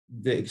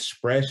the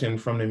expression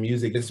from the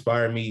music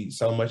inspired me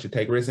so much to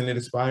take risks, and it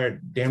inspired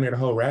damn near the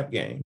whole rap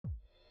game.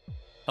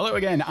 Hello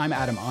again, I'm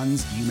Adam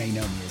Unz. You may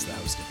know me as the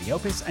host of The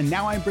Opus, and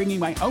now I'm bringing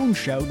my own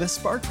show, The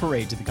Spark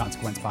Parade, to the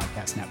Consequence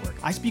Podcast Network.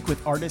 I speak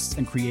with artists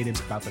and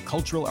creatives about the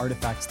cultural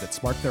artifacts that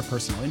spark their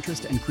personal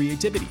interest and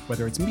creativity,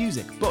 whether it's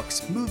music,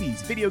 books,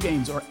 movies, video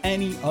games, or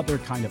any other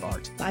kind of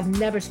art. I've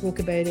never spoke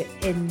about it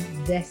in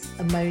this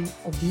amount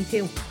of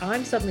detail.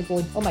 I'm suddenly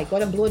going, oh my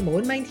God, I'm blowing my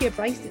own mind here,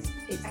 Christ.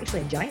 It's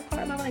actually a giant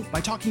part of my life.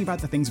 By talking about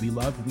the things we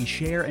love, we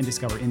share and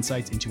discover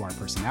insights into our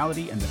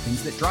personality and the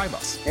things that drive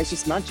us. It's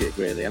just magic,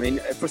 really. I mean,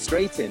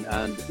 frustrating,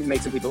 and it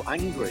makes some people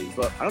angry,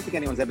 but I don't think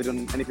anyone's ever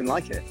done anything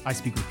like it. I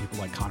speak with people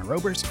like Connor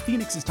Oberst,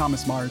 Phoenix's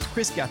Thomas Mars,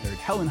 Chris Gethard,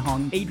 Helen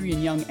Hong,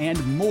 Adrian Young,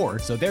 and more,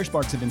 so their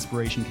sparks of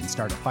inspiration can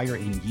start a fire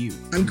in you.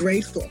 I'm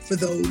grateful for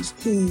those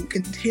who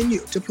continue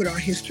to put our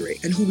history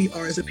and who we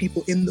are as a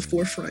people in the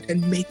forefront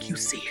and make you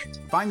see it.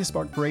 Find The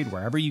Spark Parade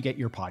wherever you get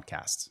your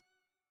podcasts.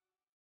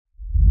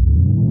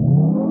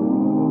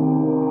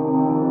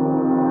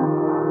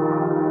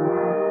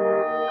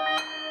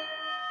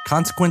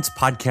 Consequence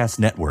Podcast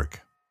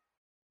Network.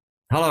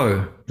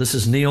 Hello, this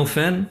is Neil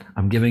Finn.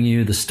 I'm giving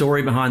you the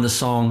story behind the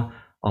song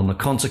on the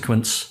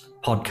Consequence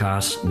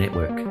Podcast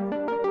Network.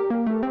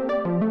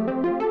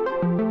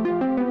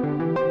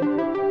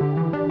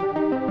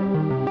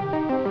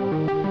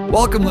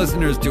 Welcome,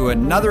 listeners, to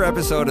another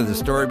episode of The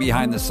Story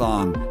Behind the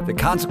Song, the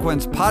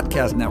Consequence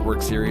Podcast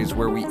Network series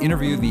where we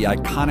interview the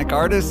iconic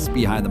artists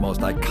behind the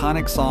most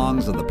iconic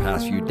songs of the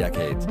past few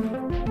decades.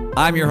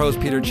 I'm your host,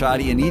 Peter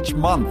Chadi, and each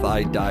month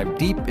I dive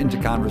deep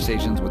into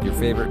conversations with your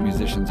favorite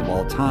musicians of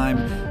all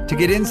time to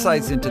get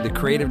insights into the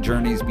creative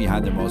journeys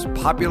behind their most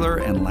popular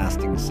and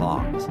lasting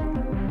songs.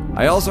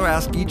 I also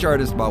ask each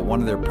artist about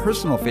one of their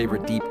personal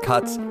favorite deep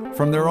cuts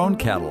from their own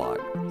catalog.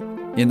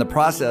 In the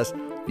process,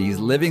 these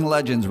living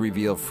legends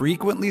reveal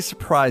frequently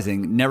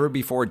surprising,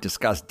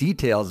 never-before-discussed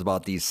details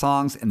about these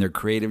songs and their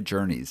creative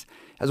journeys,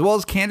 as well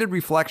as candid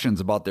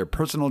reflections about their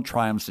personal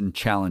triumphs and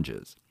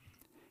challenges.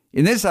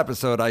 In this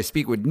episode, I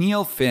speak with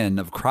Neil Finn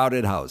of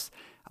Crowded House,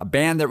 a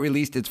band that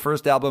released its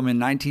first album in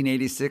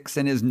 1986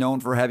 and is known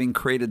for having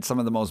created some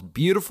of the most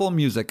beautiful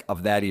music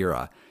of that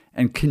era,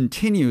 and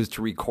continues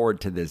to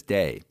record to this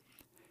day.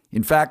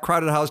 In fact,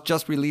 Crowded House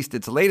just released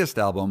its latest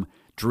album,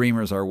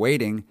 Dreamers Are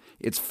Waiting,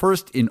 its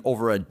first in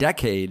over a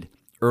decade,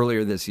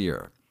 earlier this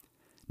year.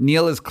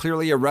 Neil is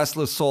clearly a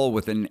restless soul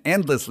with an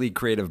endlessly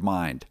creative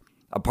mind.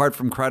 Apart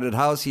from Crowded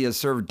House, he has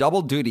served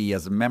double duty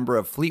as a member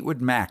of Fleetwood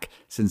Mac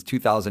since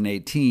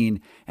 2018,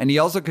 and he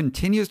also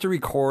continues to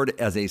record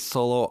as a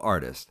solo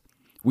artist.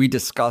 We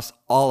discuss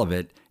all of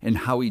it and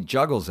how he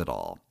juggles it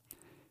all.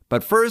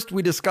 But first,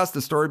 we discuss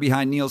the story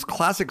behind Neil's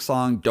classic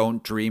song,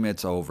 Don't Dream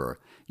It's Over.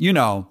 You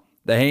know,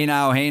 the Hey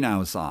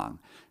Now song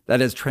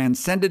that has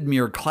transcended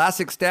mere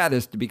classic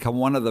status to become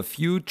one of the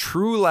few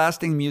true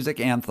lasting music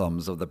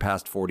anthems of the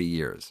past 40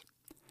 years.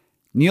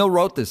 Neil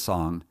wrote this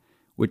song,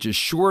 which is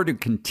sure to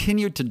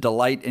continue to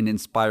delight and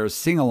inspire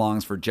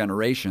sing-alongs for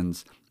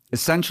generations,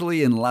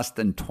 essentially in less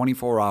than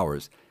 24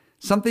 hours,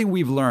 something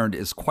we've learned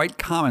is quite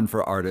common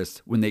for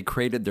artists when they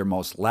created their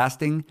most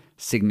lasting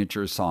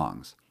signature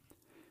songs.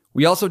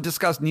 We also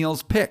discussed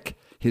Neil's pick,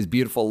 his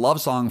beautiful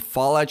love song,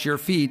 Fall at Your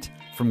Feet,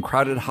 from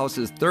Crowded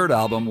House's third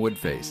album,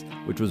 Woodface,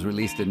 which was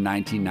released in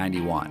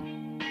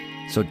 1991.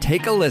 So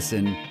take a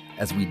listen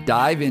as we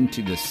dive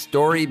into the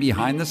story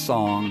behind the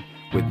song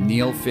with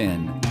Neil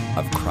Finn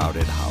of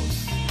Crowded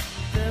House.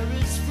 There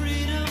is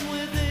freedom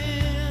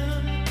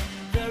within,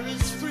 there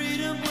is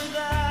freedom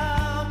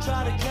without.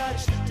 Try to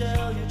catch the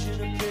deluge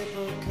in a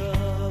paper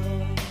cup.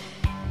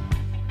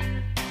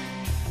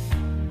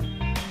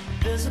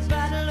 There's a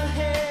battle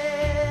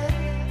ahead,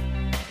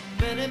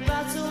 many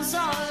battles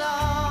are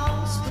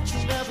lost, but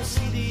you'll never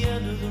see the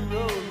end of the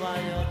road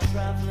while you're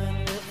traveling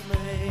with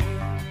me.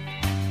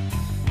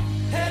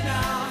 Hey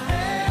now,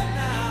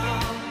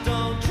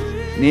 don't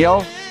dream.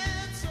 Neil,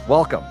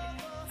 welcome.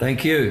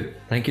 Thank you.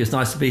 It's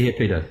nice to be here,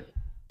 Peter.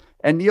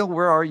 And Neil,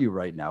 where are you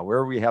right now? Where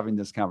are we having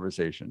this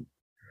conversation?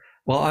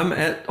 Well, I'm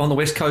on the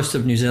west coast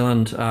of New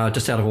Zealand,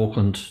 just out of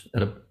Auckland,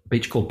 at a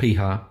beach called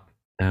Piha,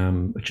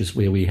 which is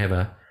where we have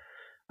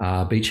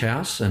a beach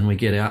house, and we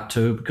get out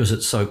to, because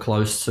it's so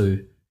close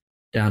to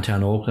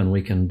downtown Auckland,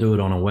 we can do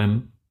it on a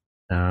whim.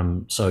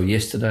 So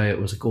yesterday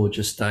it was a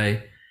gorgeous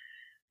day,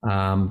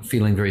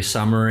 feeling very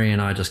summery,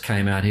 and I just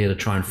came out here to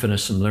try and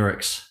finish some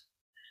lyrics,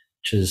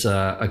 which is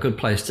a good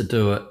place to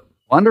do it.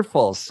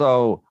 Wonderful.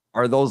 So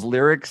are those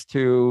lyrics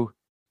to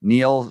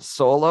Neil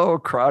solo,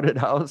 Crowded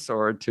House,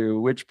 or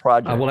to which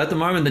project? Well, at the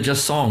moment, they're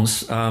just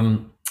songs.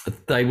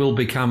 They will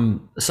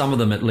become, some of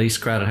them at least,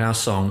 Crowded House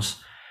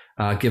songs,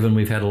 given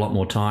we've had a lot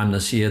more time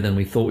this year than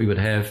we thought we would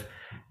have.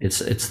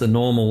 It's the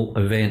normal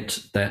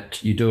event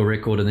that you do a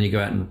record and then you go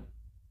out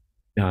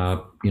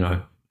and,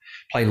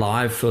 play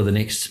live for the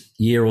next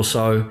year or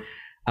so.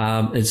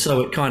 And so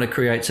it kind of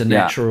creates a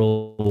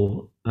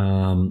natural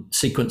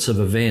sequence of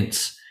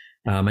events.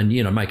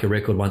 And make a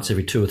record once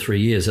every 2 or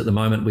 3 years. At the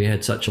moment, we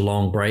had such a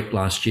long break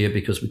last year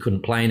because we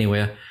couldn't play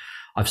anywhere.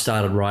 I've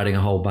started writing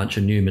a whole bunch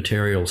of new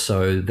material.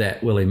 So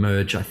that will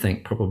emerge, I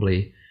think,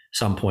 probably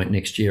some point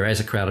next year as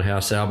a Crowded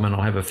House album, and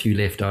I'll have a few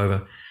left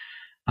over.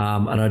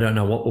 And I don't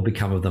know what will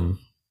become of them.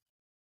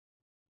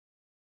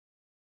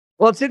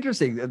 Well, it's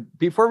interesting.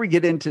 Before we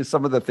get into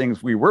some of the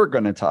things we were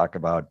going to talk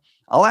about,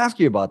 I'll ask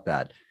you about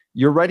that.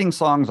 You're writing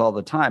songs all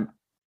the time.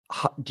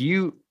 How do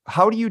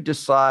you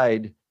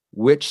decide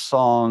which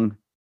song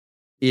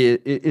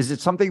is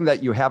it something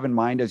that you have in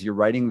mind as you're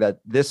writing, that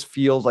this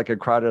feels like a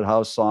Crowded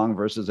House song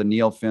versus a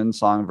Neil Finn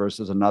song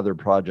versus another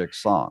project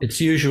song? It's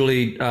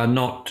usually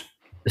not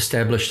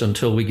established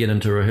until we get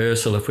into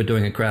rehearsal. If we're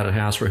doing a Crowded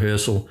House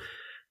rehearsal,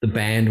 the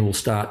band will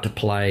start to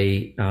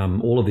play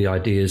all of the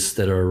ideas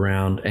that are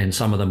around, and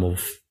some of them will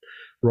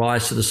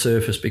rise to the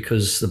surface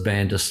because the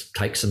band just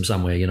takes them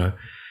somewhere, you know.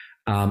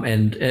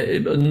 And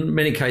in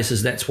many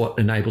cases, that's what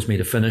enables me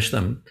to finish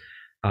them.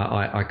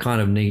 I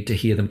kind of need to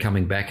hear them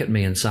coming back at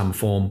me in some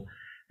form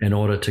in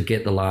order to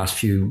get the last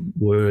few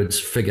words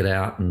figured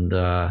out, and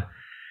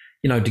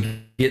you know, to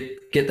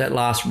get that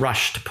last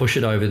rush to push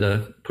it over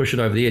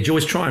the edge. You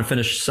always try and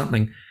finish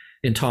something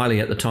entirely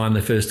at the time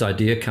the first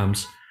idea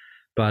comes,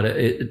 but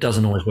it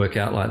doesn't always work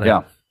out like that.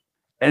 Yeah,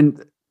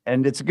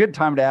 and it's a good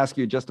time to ask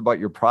you just about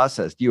your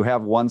process. Do you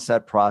have one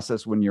set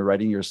process when you're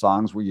writing your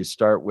songs, where you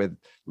start with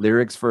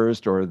lyrics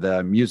first or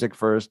the music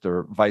first,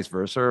 or vice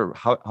versa? Or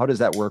how does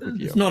that work with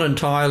you? It's not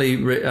entirely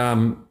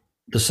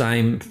the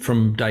same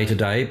from day to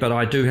day, but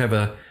I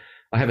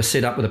have a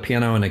setup with a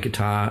piano and a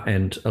guitar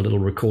and a little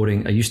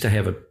recording. I used to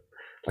have a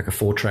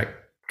 4-track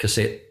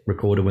cassette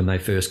recorder when they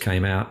first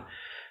came out.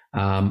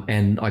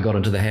 And I got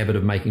into the habit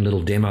of making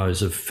little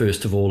demos of,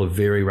 first of all, of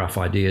very rough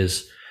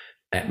ideas,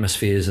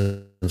 atmospheres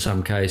in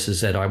some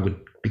cases that I would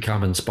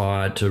become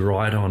inspired to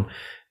write on.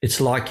 It's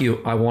like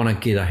I want to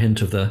get a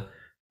hint of the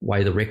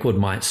way the record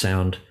might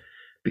sound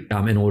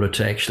in order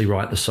to actually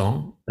write the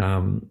song.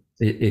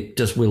 It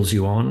just wills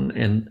you on.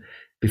 And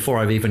before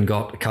I've even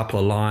got a couple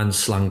of lines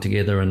slung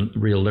together and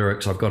real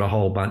lyrics, I've got a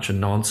whole bunch of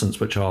nonsense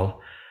which I'll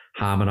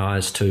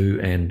harmonize to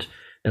and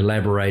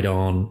elaborate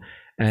on.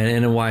 And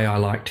in a way, I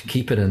like to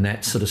keep it in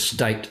that sort of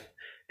state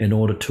in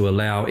order to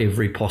allow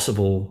every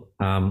possible,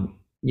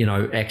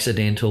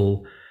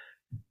 accidental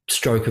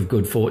stroke of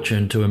good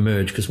fortune to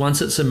emerge. Because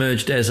once it's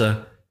emerged as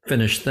a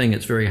finished thing,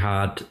 it's very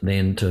hard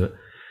then to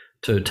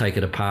take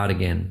it apart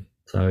again.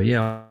 So,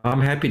 yeah,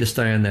 I'm happy to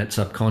stay in that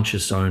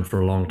subconscious zone for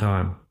a long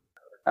time.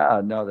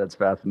 No, that's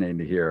fascinating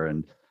to hear.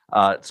 And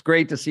it's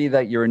great to see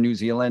that you're in New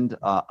Zealand.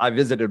 I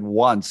visited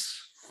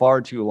once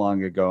far too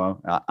long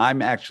ago.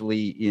 I'm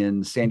actually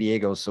in San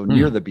Diego, so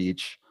near the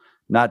beach,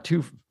 not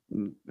too.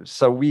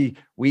 So we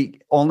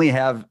only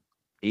have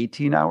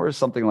 18 hours,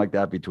 something like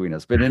that between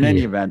us. But in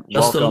any event,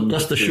 welcome.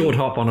 Just the short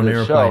hop on an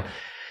airplane. Show.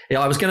 Yeah,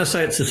 I was going to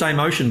say it's the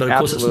same ocean, but of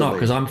course it's not,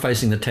 because I'm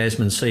facing the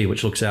Tasman Sea,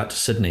 which looks out to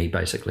Sydney,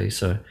 basically.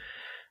 So,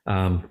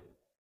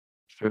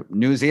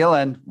 New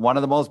Zealand, one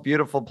of the most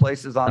beautiful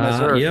places on this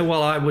earth. Yeah,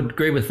 well, I would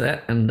agree with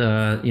that, and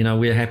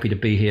we're happy to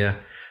be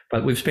here.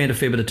 But we've spent a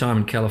fair bit of time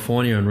in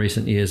California in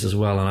recent years as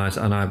well,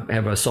 and I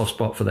have a soft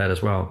spot for that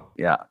as well.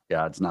 Yeah,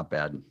 it's not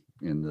bad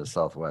in the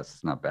Southwest.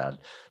 It's not bad.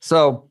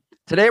 So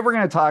today we're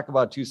going to talk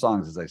about two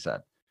songs, as I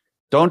said.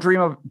 Don't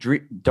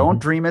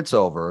Dream It's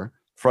Over,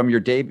 from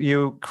your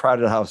debut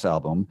Crowded House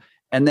album,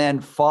 and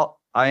then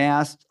I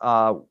asked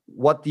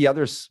what the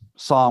other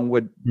song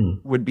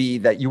would be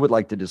that you would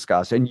like to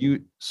discuss, and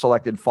you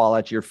selected Fall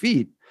at Your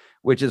Feet,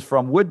 which is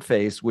from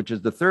Woodface, which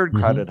is the third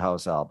Crowded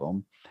House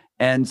album.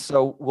 And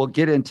so we'll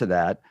get into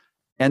that.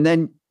 And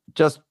then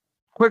just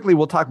quickly,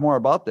 we'll talk more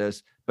about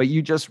this, but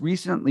you just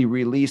recently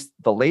released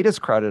the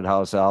latest Crowded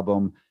House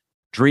album,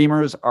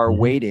 Dreamers Are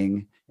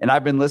Waiting. And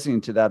I've been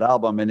listening to that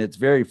album, and it's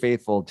very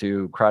faithful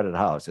to Crowded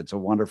House. It's a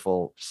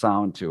wonderful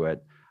sound to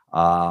it.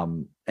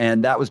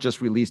 And that was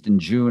just released in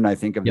June, I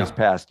think, of this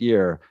past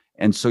year.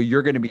 And so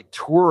you're going to be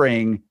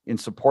touring in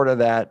support of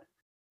that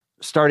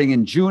starting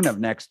in June of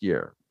next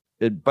year.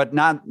 But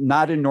not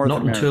in North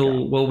America. Not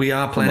until, we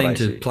are planning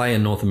to play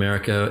in North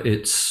America.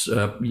 It's,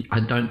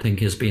 I don't think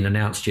has been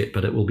announced yet,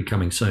 but it will be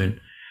coming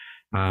soon.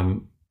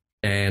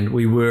 And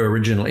we were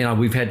originally,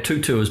 we've had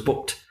 2 tours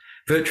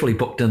virtually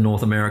booked in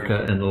North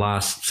America in the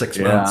last 6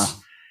 months.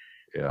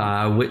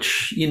 Yeah.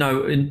 Which,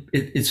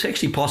 it's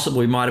actually possible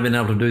we might have been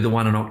able to do the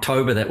one in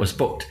October that was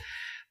booked.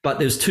 But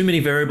there's too many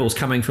variables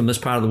coming from this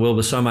part of the world.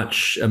 There's so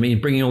much,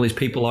 bringing all these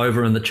people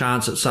over, and the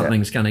chance that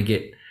something's going to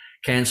get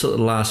cancelled at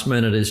the last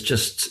minute is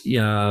just,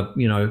 from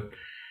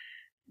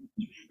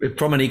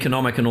an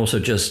economic and also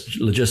just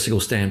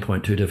logistical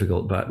standpoint, too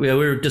difficult. But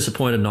we're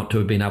disappointed not to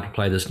have been able to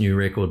play this new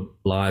record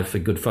live for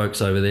good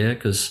folks over there,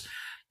 because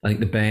I think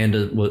the band,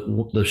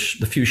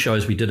 the few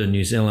shows we did in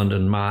New Zealand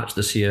in March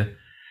this year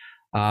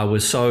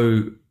was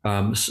so,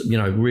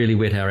 really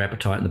whet our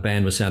appetite, and the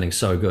band was sounding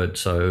so good.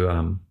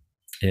 So,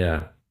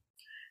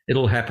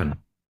 it'll happen.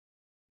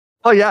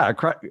 Oh, yeah.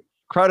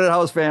 Crowded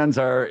House fans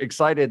are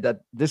excited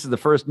that this is the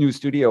first new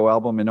studio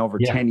album in over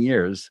 10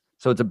 years.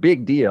 So it's a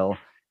big deal.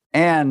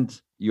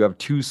 And you have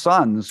 2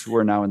 sons who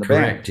are now in the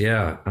band. Correct,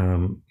 yeah.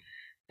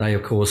 They,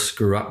 of course,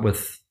 grew up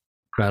with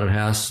Crowded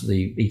House,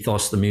 the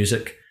ethos, the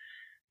music,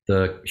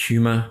 the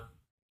humor.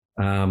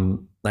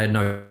 They had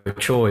no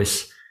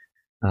choice.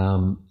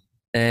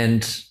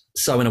 And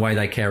so in a way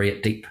they carry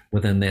it deep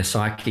within their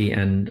psyche,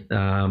 and,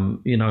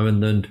 in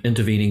the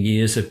intervening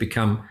years have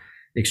become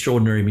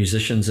extraordinary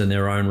musicians in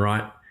their own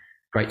right,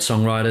 great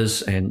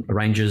songwriters and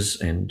arrangers,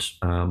 and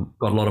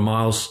got a lot of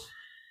miles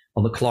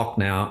on the clock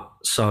now.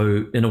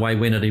 So in a way,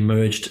 when it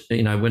emerged,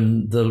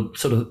 when the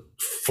sort of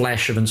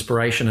flash of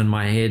inspiration in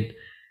my head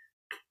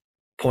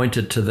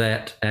pointed to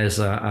that as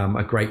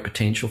a great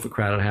potential for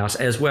Crowded House,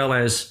 as well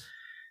as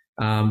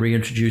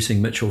reintroducing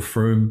Mitchell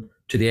Froome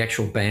to the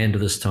actual band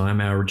of this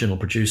time, our original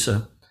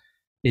producer,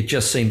 it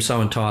just seemed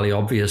so entirely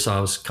obvious. I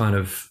was kind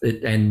of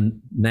it,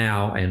 and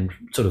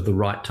sort of the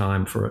right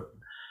time for it.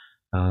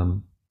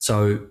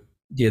 So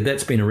yeah,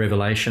 that's been a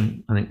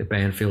revelation. I think the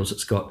band feels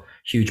it's got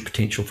huge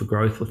potential for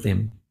growth with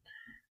them.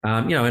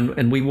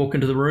 And we walk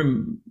into the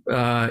room.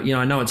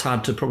 I know it's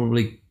hard to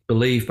probably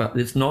believe, but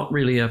it's not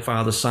really a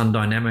father-son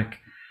dynamic.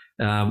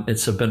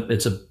 It's a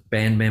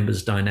band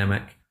members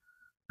dynamic.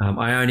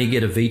 I only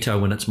get a veto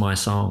when it's my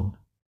song.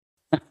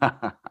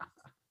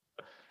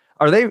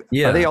 Are they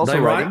also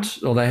writing?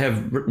 Write, or they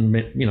have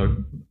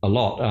written, a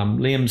lot.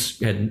 Liam's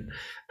had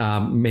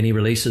many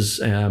releases.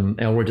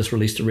 Elroy just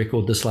released a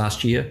record this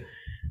last year,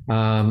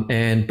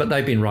 but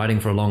they've been writing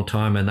for a long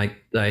time, and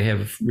they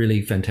have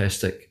really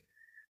fantastic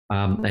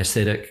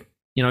aesthetic.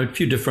 A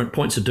few different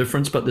points of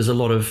difference, but there's a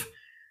lot of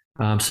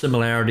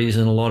similarities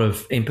and a lot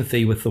of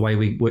empathy with the way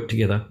we work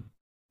together.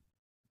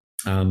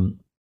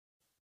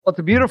 Well, it's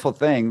a beautiful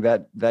thing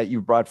that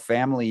you brought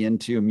family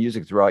into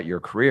music throughout your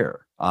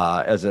career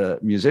as a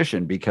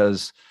musician,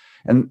 because,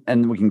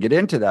 and we can get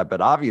into that, but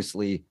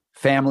obviously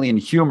family and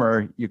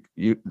humor,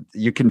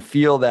 you can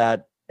feel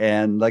that.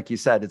 And like you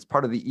said, it's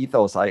part of the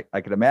ethos. I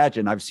could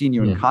imagine. I've seen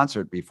you in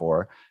concert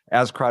before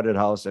as Crowded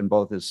House, and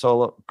both as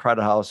solo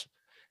Crowded House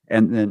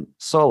and then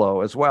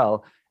solo as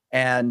well.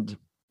 And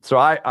so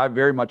I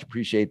very much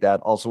appreciate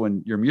that also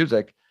in your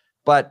music.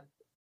 But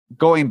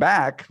going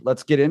back,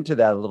 let's get into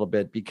that a little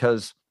bit,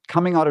 because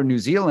coming out of New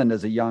Zealand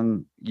as a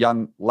young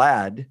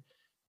lad,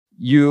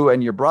 you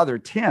and your brother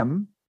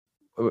Tim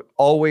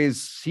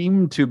always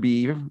seemed to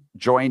be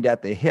joined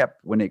at the hip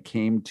when it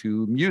came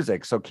to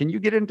music. So can you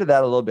get into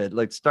that a little bit?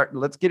 Let's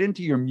get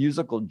into your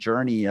musical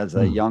journey as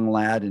a young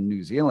lad in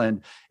New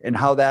Zealand and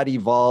how that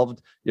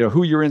evolved,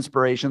 who your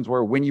inspirations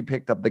were when you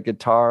picked up the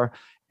guitar,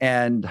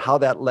 and how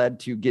that led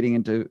to getting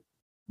into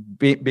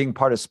being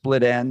part of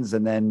Split Ends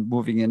and then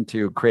moving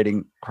into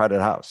creating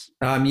Crowded House.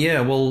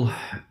 Well,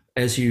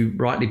 as you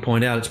rightly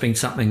point out, it's been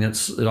something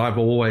that I've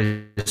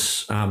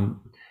always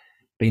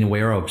been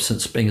aware of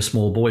since being a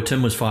small boy.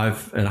 Tim was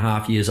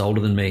 5.5 years older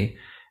than me,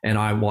 and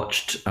I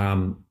watched,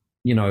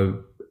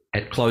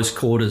 at close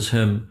quarters,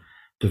 him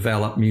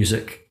develop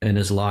music in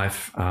his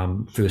life.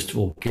 First of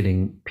all,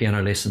 getting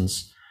piano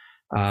lessons,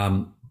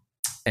 and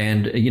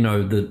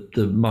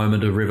the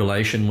moment of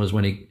revelation was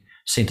when he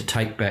sent a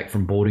tape back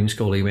from boarding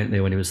school. He went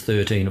there when he was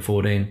 13 or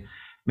 14.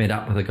 Met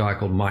up with a guy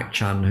called Mike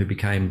Chun, who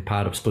became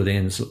part of Split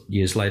Ends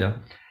years later,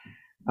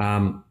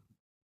 and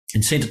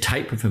sent a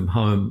tape of him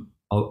home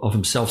of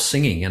himself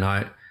singing,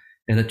 and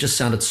it just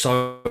sounded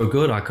so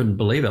good. I couldn't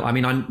believe it. I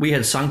mean, we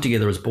had sung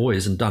together as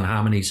boys and done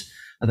harmonies.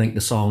 I think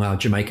the song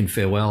Jamaican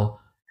Farewell,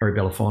 Harry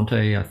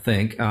Belafonte, I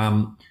think,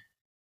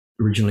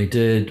 originally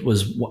did,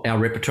 was our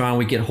repertoire. And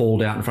we'd get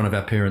hauled out in front of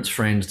our parents'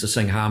 friends to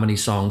sing harmony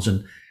songs,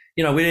 and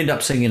we'd end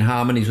up singing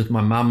harmonies with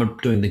my mum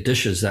doing the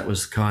dishes. That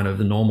was kind of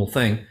the normal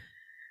thing.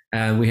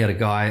 And we had a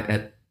guy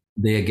at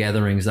their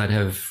gatherings. They'd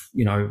have,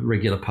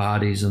 regular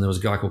parties. And there was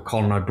a guy called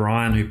Colin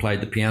O'Brien who played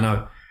the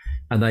piano.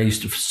 And they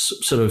used to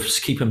sort of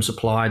keep him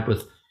supplied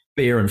with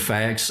beer and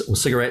fags, or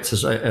cigarettes,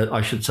 as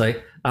I should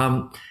say,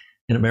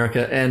 in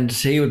America. And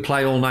he would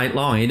play all night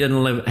long. He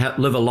didn't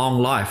live a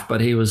long life,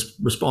 but he was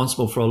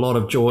responsible for a lot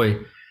of joy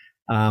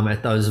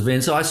at those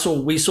events.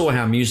 So we saw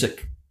how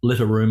music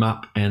lit a room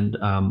up and,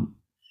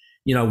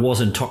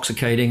 was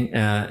intoxicating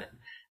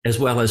as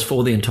well as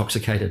for the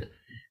intoxicated.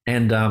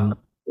 And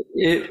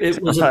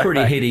it was a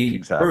pretty heady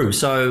brew.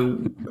 So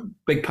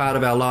big part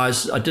of our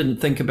lives, I didn't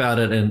think about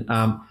it. And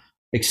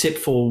except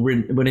for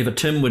whenever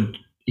Tim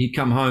he'd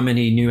come home and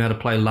he knew how to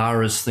play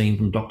Lara's theme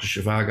from Dr.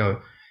 Zhivago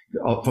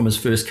from his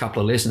first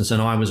couple of lessons. And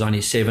I was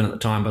only 7 at the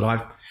time, but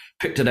I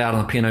picked it out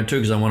on the piano too,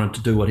 because I wanted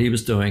to do what he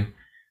was doing.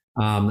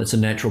 It's a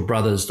natural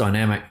brothers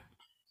dynamic.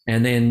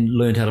 And then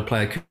learned how to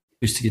play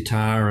acoustic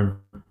guitar and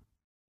a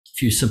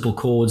few simple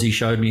chords. He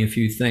showed me a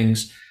few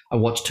things. I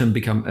watched him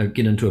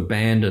get into a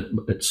band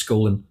at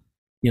school, and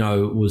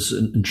was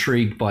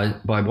intrigued by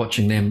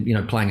watching them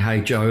playing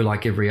Hey Joe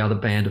like every other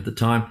band of the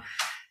time.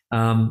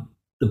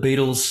 The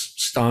Beatles,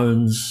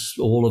 Stones,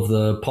 all of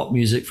the pop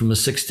music from the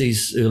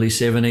 60s, early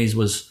 70s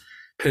was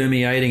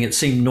permeating. It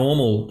seemed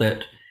normal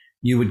that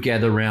you would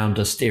gather around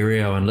a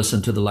stereo and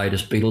listen to the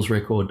latest Beatles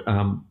record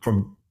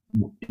from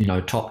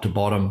top to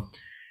bottom.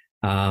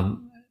 Like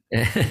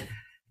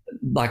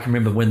I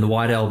remember when the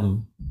White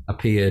Album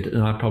appeared,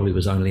 and I probably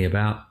was only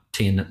about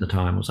 10 at the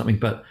time or something,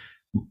 but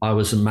I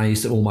was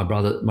amazed at all my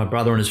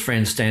brother and his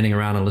friends standing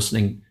around and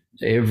listening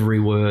to every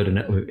word and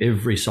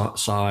every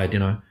side,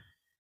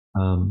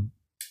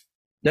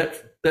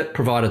 that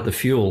provided the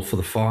fuel for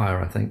the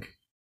fire, I think.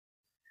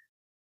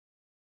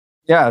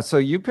 Yeah, so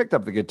you picked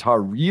up the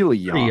guitar really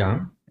young. Pretty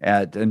young.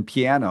 And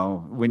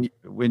piano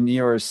when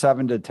you were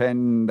 7 to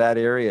 10, that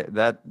area,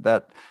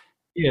 that.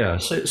 Yeah,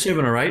 so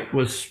 7 or 8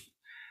 was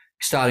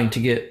starting to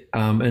get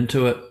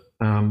into it,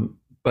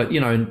 but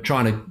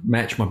trying to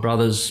match my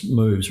brother's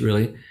moves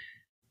really.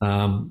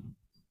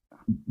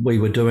 We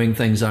were doing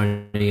things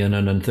only in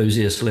an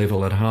enthusiast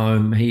level at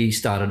home. He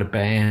started a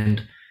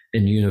band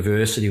in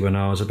university when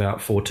I was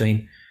about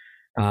 14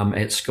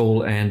 at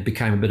school, and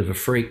became a bit of a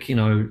freak,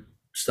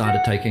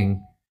 started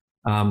taking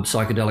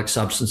psychedelic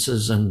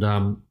substances and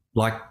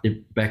like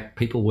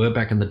people were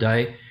back in the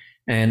day,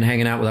 and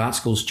hanging out with art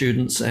school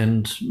students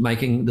and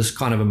making this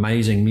kind of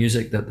amazing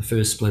music that the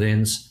first Split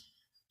Enz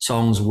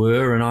songs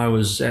were. And I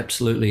was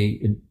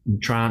absolutely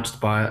entranced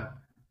by it.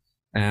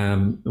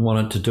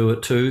 Wanted to do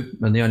it too.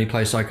 And the only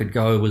place I could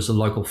go was a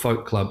local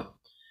folk club,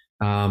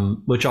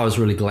 which I was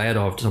really glad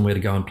of, somewhere to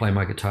go and play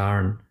my guitar.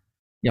 And,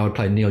 I would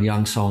play Neil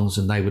Young songs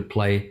and they would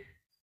play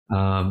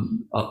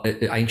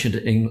ancient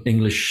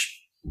English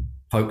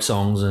folk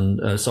songs.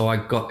 And so I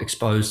got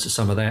exposed to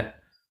some of that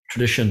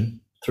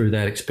tradition through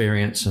that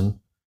experience. And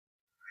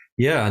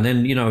and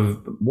then,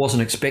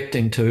 wasn't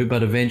expecting to,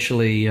 but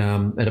eventually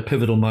at a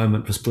pivotal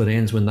moment for Split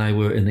Enz when they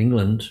were in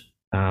England,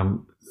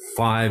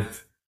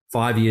 5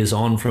 years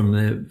on from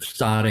the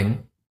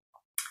starting,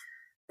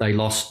 they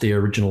lost their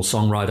original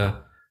songwriter,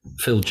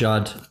 Phil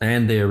Judd,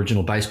 and their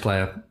original bass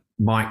player,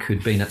 Mike,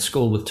 who'd been at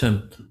school with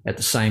Tim at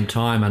the same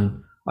time.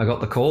 And I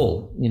got the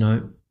call,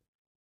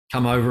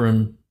 come over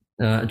and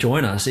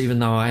join us, even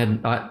though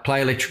I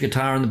play electric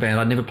guitar in the band.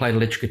 I'd never played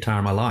electric guitar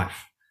in my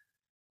life.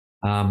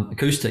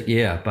 Acoustic,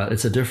 yeah, but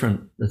it's a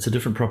different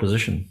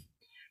proposition.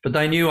 But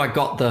they knew I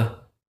got the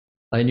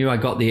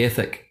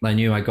ethic. They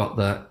knew I got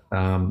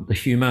the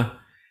humor.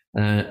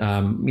 It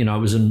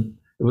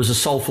was a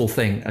soulful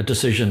thing, a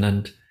decision.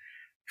 And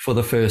for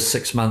the first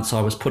 6 months,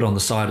 I was put on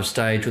the side of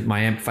stage with my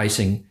amp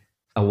facing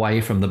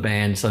away from the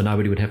band, so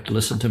nobody would have to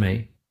listen to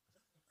me.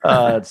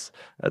 That's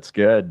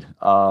good.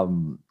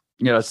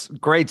 It's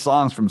great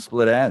songs from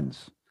Split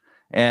Enz,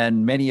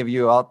 and many of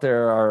you out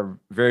there are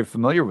very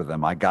familiar with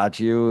them. I Got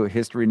You,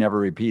 History Never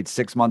Repeats,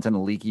 6 Months in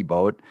a Leaky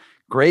Boat,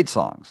 great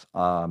songs.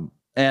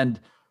 And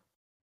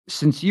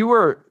since you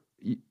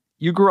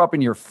grew up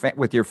in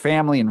with your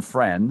family and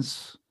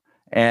friends,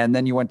 and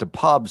then you went to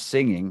pubs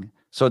singing.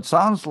 So it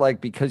sounds like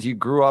because you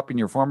grew up in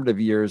your formative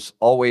years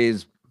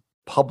always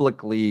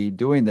publicly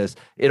doing this,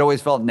 it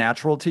always felt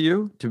natural to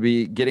you to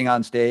be getting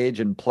on stage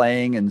and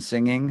playing and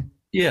singing.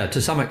 Yeah,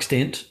 to some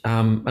extent.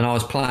 And I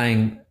was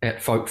playing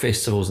at folk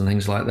festivals and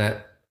things like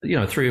that.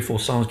 3 or 4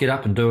 songs, get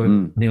up and do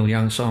it. Neil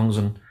Young songs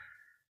and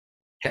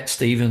Cat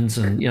Stevens,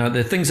 and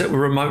the things that were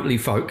remotely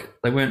folk.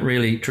 They weren't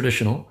really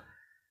traditional.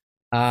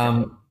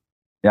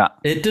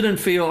 It didn't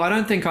feel. I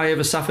don't think I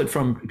ever suffered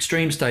from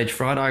extreme stage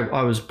fright.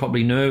 I was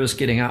probably nervous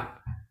getting up,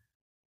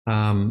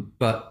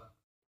 but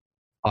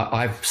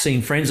I've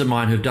seen friends of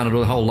mine who've done it all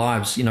their whole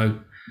lives,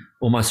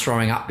 almost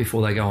throwing up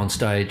before they go on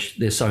stage.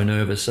 They're so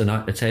nervous. And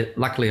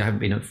luckily I haven't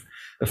been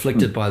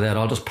afflicted by that.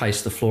 I'll just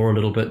pace the floor a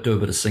little bit, do a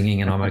bit of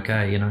singing, and I'm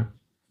okay,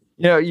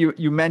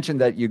 You mentioned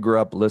that you grew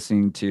up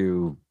listening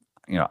to,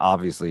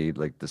 obviously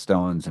like the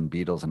Stones and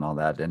Beatles and all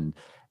that.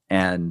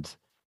 And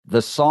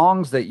the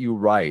songs that you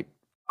write,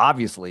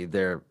 obviously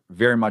they're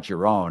very much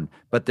your own,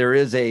 but there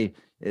is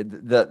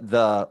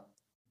the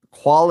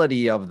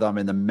quality of them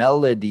and the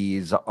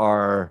melodies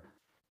are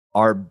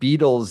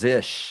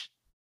Beatles-ish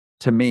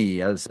to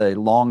me as a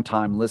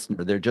longtime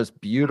listener. They're just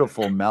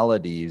beautiful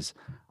melodies.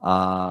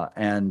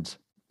 And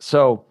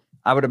so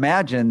I would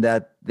imagine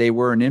that they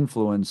were an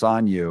influence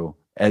on you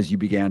as you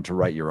began to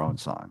write your own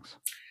songs.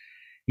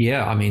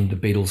 Yeah, I mean, the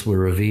Beatles were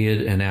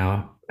revered in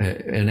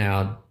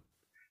our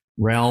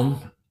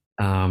realm.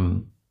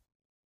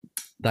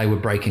 They were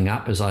breaking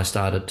up as I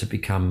started to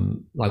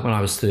become, like when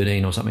I was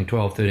 13 or something,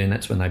 12, 13,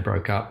 that's when they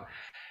broke up.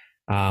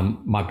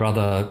 My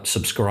brother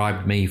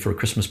subscribed me for a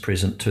Christmas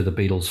present to the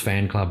Beatles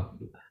fan club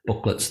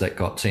booklets that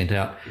got sent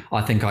out.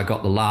 I think I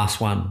got the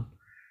last one,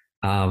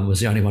 was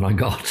the only one I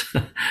got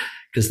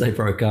because they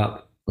broke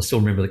up. I still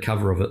remember the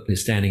cover of it. They're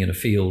standing in a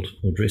field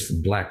all dressed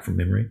in black from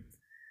memory.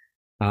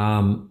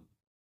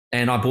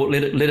 And I bought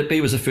Let It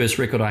Be was the first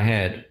record I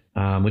had,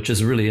 which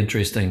is a really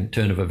interesting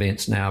turn of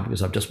events now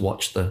because I've just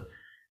watched the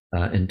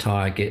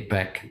entire Get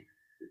Back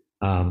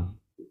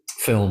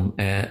film.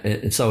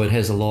 And so it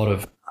has a lot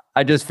of...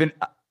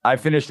 I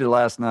finished it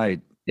last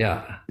night.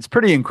 Yeah. It's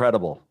pretty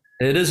incredible.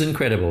 It is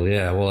incredible,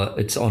 yeah. Well,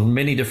 it's on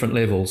many different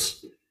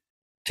levels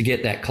to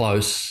get that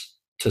close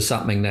to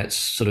something that's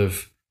sort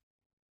of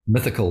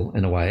mythical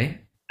in a way.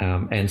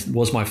 And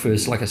was my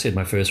first, like I said,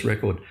 my first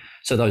record.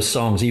 So those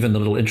songs, even the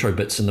little intro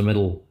bits in the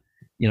middle,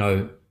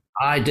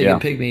 I Dig a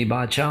Pygmy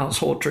by Charles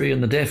Hawtrey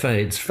and the Deaf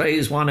Aids,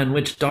 phase 1 in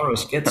which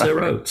Doris gets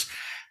her oats.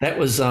 That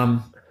was,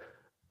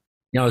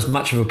 as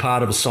much of a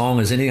part of a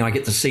song as anything. I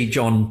get to see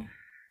John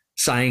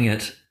saying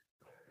it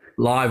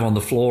live on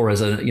the floor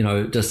as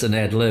just an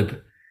ad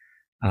lib.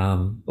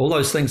 All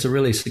those things are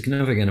really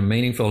significant and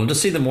meaningful, and to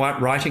see them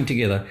writing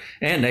together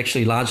and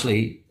actually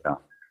largely,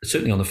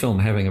 certainly on the film,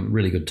 having a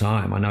really good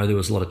time. I know there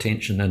was a lot of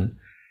tension and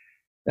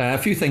a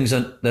few things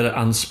that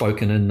are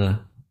unspoken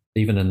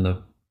even in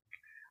the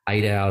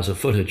 8 hours of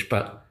footage,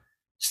 but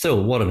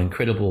still, what an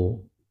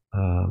incredible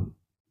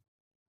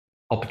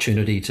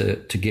opportunity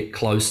to get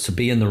close, to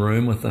be in the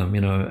room with them,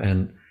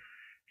 and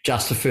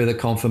just a further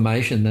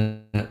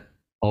confirmation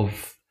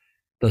of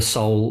the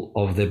soul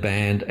of their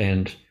band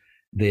and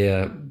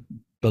their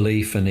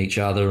belief in each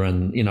other,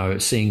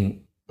 and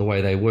seeing the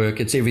way they work.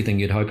 It's everything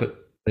you'd hope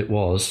it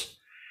was,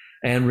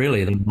 and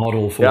really the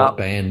model for what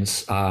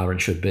bands are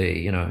and should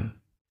be.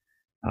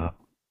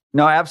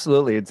 No,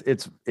 absolutely.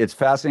 It's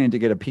fascinating to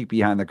get a peek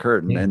behind the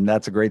curtain, and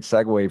that's a great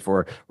segue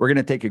for. We're going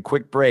to take a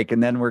quick break,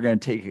 and then we're going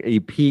to take a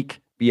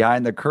peek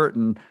behind the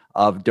curtain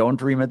of "Don't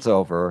Dream It's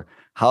Over,"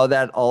 how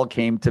that all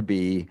came to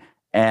be,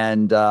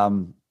 and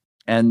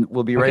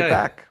we'll be right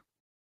back.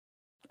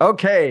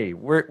 Okay,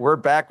 we're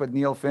back with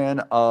Neil Finn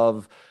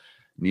of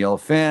Neil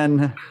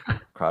Finn,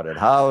 Crowded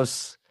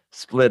House,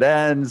 Split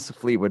Ends,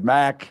 Fleetwood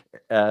Mac,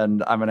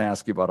 and I'm going to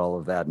ask you about all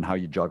of that and how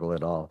you juggle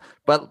it all.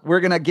 But we're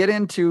going to get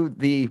into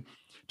the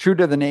true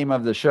to the name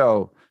of the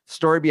show,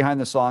 story behind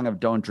the song of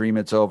 "Don't Dream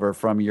It's Over"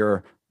 from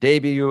your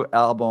debut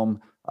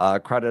album,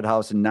 Crowded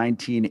House, in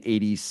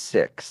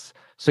 1986.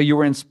 So you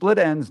were in Split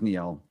Ends,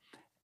 Neil,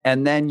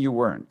 and then you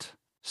weren't.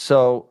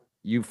 So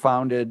you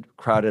founded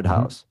Crowded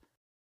House.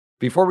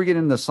 Before we get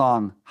into the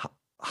song,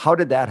 how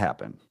did that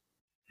happen?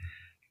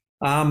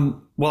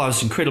 Well, I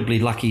was incredibly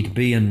lucky to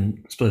be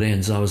in Split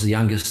Ends. I was the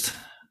youngest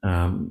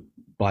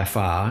by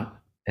far,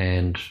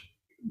 and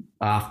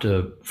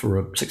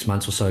for 6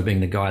 months or so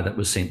being the guy that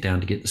was sent down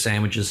to get the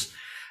sandwiches,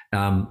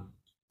 I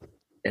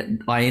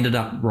ended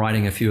up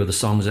writing a few of the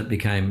songs that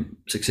became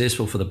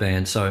successful for the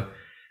band. So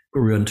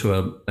we were into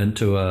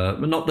a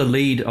not the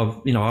lead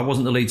of, I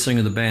wasn't the lead singer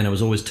of the band. It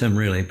was always Tim,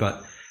 really,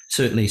 but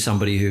certainly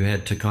somebody who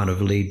had to kind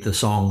of lead the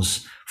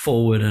songs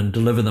forward and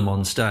deliver them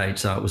on stage.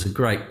 So it was a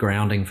great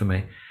grounding for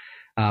me.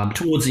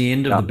 Towards the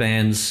end of the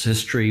band's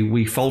history,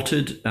 we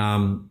faltered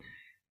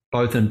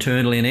both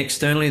internally and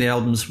externally. The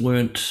albums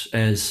weren't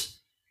as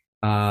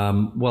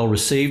well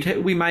received.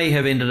 We may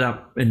have ended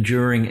up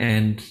enduring,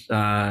 and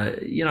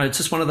it's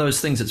just one of those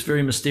things that's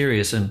very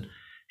mysterious in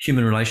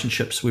human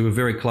relationships. We were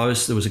very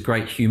close. There was a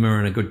great humor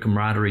and a good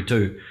camaraderie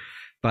too,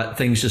 but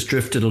things just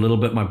drifted a little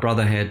bit. My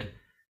brother had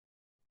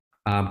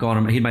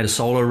he made a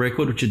solo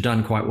record which had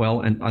done quite well,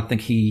 and I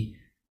think he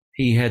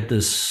had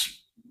this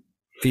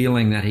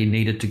feeling that he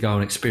needed to go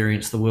and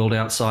experience the world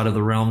outside of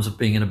the realms of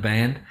being in a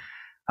band.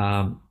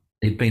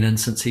 He'd been in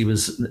since he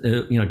was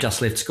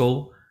just left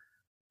school,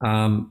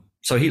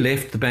 so he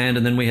left the band,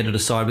 and then we had to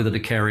decide whether to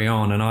carry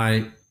on. And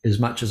I, as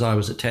much as I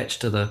was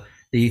attached to the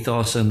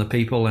ethos and the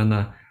people and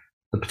the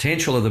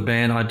potential of the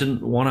band, I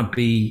didn't want to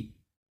be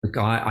the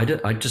guy.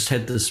 I just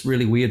had this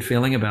really weird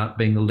feeling about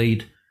being the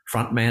lead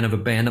front man of a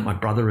band that my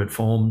brother had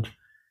formed.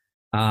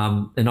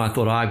 And I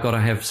thought, I've got to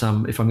have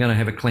if I'm going to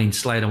have a clean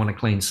slate, I want a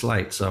clean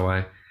slate. So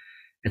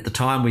at the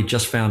time, we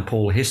just found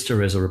Paul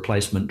Hester as a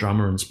replacement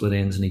drummer in Split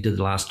Ends, and he did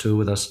the last tour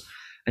with us.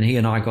 And he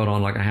and I got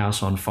on like a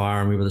house on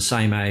fire, and we were the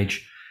same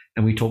age.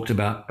 And we talked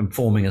about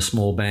forming a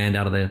small band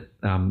out of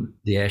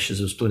the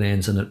ashes of Split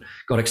Ends, and it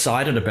got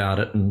excited about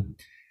it. And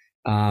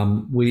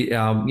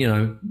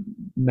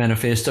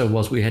manifesto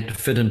was we had to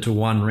fit into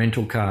one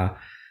rental car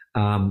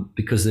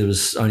because there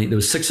was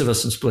 6 of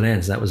us in Split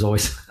Ends. That was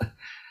always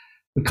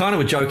we kind of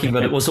were joking,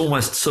 but it was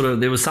almost sort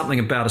of, there was something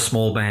about a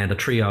small band, a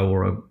trio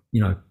or a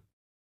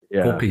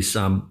 4-piece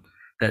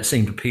that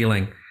seemed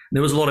appealing. And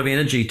there was a lot of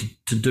energy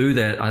to do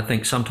that. I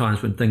think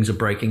sometimes when things are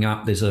breaking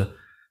up, there's an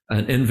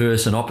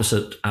inverse and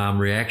opposite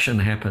reaction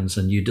happens,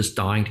 and you're just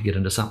dying to get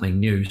into something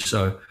new.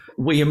 So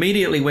we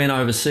immediately went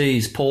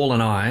overseas, Paul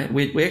and I.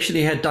 We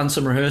actually had done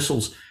some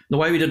rehearsals. The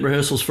way we did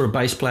rehearsals for a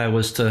bass player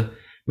was to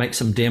make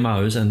some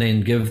demos and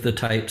then give the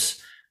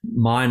tapes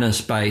minus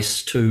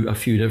bass to a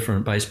few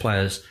different bass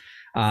players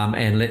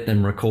and let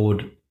them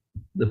record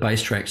the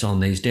bass tracks on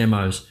these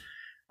demos,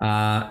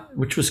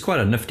 which was quite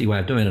a nifty way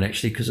of doing it,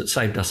 actually, because it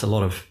saved us a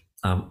lot of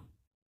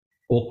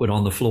awkward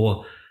on the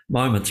floor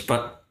moments.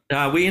 But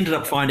we ended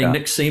up finding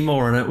Nick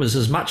Seymour, and it was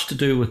as much to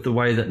do with the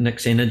way that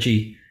Nick's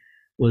energy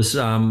was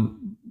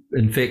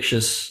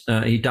infectious.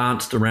 He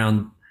danced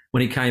around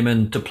when he came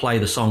in to play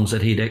the songs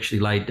that he'd actually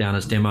laid down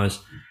as demos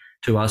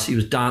to us. He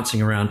was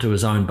dancing around to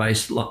his own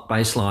bass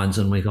lines,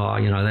 and we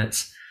thought,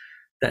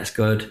 that's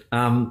good.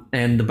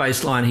 And the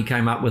bass line he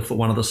came up with for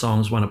one of the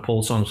songs, one of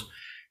Paul's songs,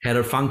 had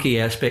a funky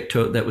aspect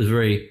to it that was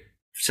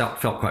felt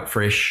quite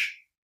fresh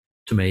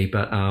to me.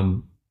 But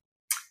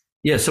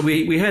so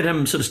we had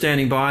him sort of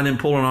standing by, and then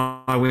Paul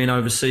and I went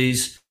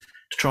overseas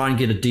to try and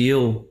get a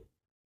deal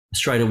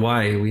straight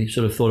away. We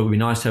sort of thought it would be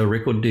nice to have a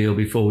record deal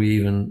before we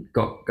even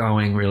got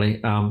going,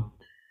 really.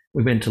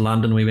 We went to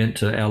London, we went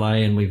to LA,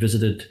 and we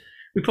visited.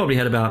 We probably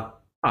had about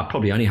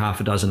probably only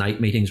half a dozen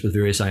 8 meetings with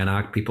various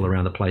A&R people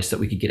around the place that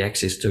we could get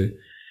access to.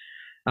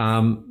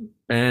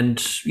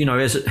 And, you know,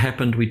 as it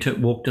happened, we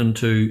walked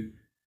into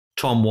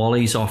Tom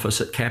Wally's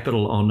office at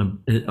Capitol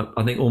on,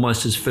 I think,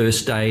 almost his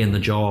first day in the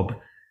job,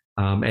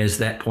 as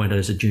that point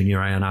as a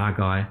junior A&R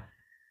guy.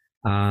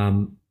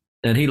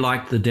 And he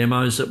liked the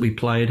demos that we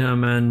played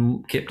him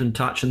and kept in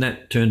touch. And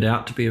that turned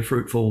out to be a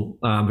fruitful,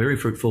 very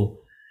fruitful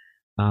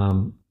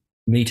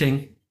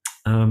meeting.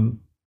 That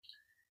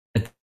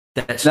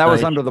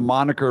was under the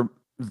moniker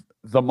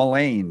the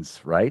Mullanes,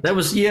 right? That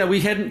was, yeah,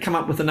 we hadn't come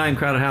up with the name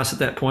Crowded House at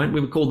that point.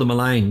 We were called the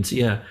Mullanes,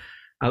 yeah.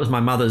 That was my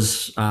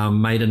mother's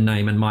maiden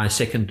name and my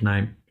second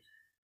name,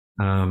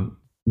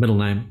 middle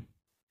name.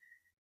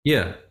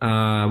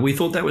 Yeah, we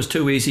thought that was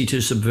too easy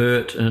to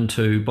subvert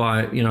into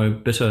by, you know,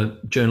 bitter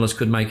journalists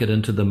could make it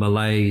into the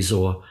Malays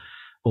or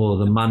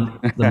the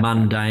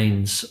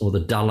Mundanes or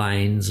the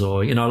Dullanes,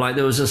 or, you know, like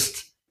there was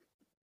just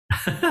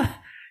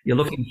you're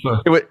looking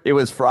for. It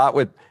was fraught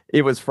with peril.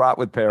 It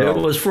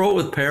was fraught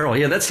with peril.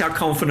 Yeah, that's how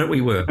confident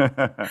we were,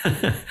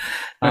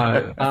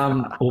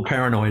 or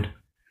paranoid.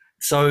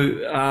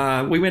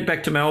 So we went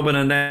back to Melbourne,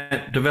 and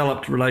that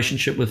developed a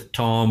relationship with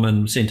Tom,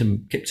 and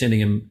kept sending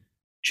him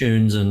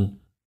tunes, and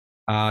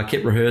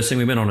kept rehearsing.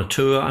 We went on a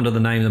tour under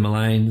the name The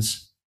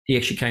Mullanes. He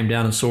actually came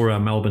down and saw our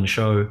Melbourne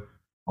show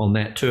on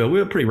that tour. We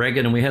were pretty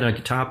ragged, and we had a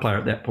guitar player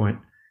at that point,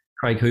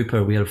 Craig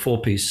Hooper. We had a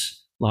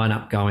 4-piece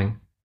lineup going,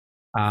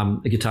 a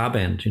guitar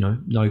band, you know,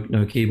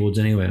 no keyboards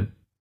anywhere.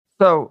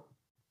 So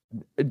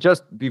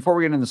just before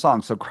we get into the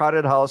song, so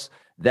Crowded House,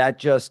 that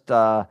just,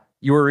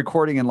 you were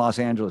recording in Los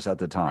Angeles at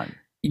the time.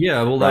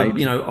 Yeah, well, right?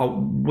 You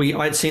know,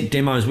 I'd sent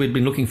demos. We'd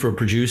been looking for a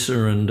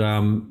producer, and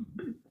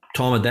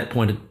Tom at that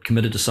point had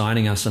committed to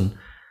signing us, and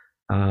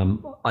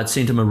I'd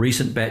sent him a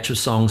recent batch of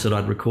songs that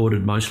I'd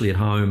recorded mostly at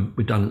home.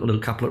 We'd done a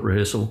little couplet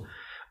rehearsal,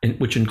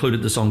 which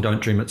included the song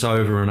Don't Dream It's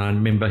Over, and I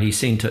remember he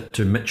sent it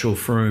to Mitchell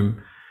Froome,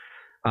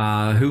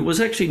 who was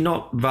actually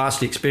not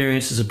vastly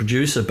experienced as a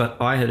producer, but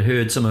I had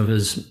heard some of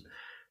his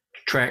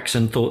tracks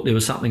and thought there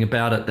was something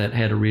about it that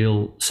had a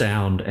real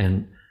sound,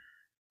 and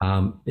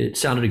it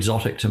sounded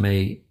exotic to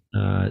me.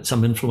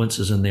 Some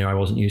influences in there I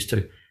wasn't used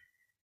to.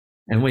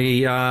 And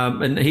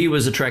and he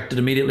was attracted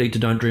immediately to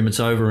Don't Dream It's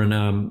Over,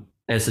 and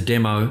as a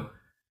demo,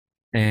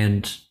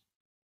 and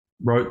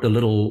wrote the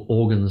little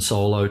organ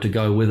solo to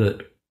go with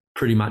it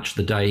pretty much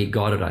the day he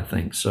got it, I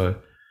think. So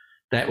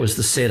that was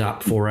the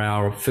setup for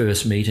our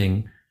first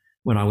meeting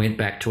when I went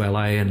back to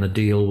LA, and the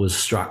deal was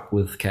struck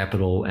with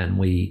Capitol, and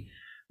we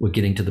were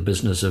getting to the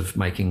business of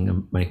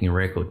making a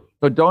record.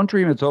 So Don't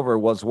Dream It's Over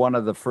was one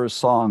of the first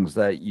songs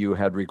that you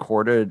had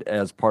recorded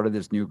as part of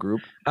this new group?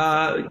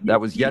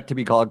 That was yet to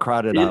be called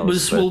Crowded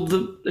House.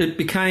 It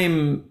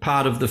became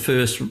part of the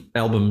first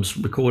album's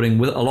recording,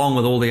 along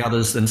with all the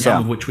others, and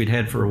some of which we'd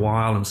had for a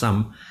while, and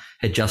some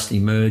had just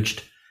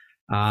emerged.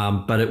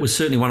 But it was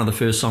certainly one of the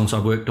first songs I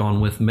worked on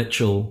with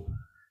Mitchell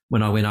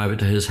when I went over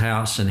to his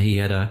house, and he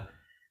had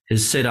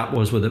his setup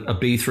was with a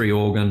B3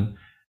 organ,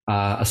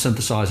 a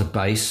synthesizer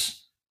bass,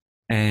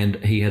 and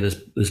he had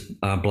this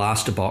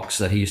blaster box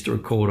that he used to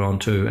record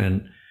onto.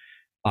 And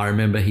I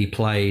remember he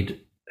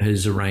played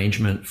his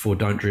arrangement for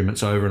Don't Dream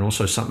It's Over, and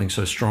also Something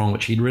So Strong,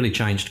 which he'd really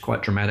changed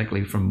quite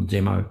dramatically from the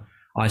demo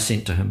I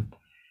sent to him.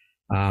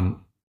 And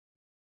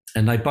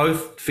they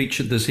both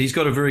featured this. He's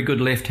got a very good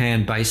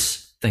left-hand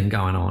bass thing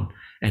going on,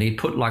 and he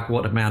put like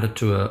what amounted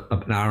to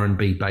an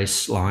R&B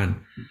bass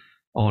line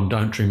on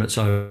Don't Dream It's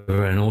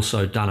Over, and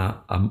also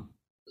done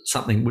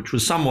something which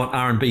was somewhat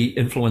R&B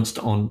influenced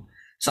on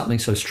Something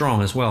So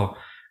Strong as well.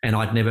 And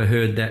I'd never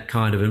heard that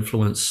kind of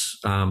influence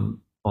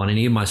on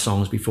any of my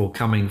songs before,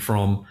 coming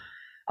from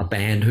a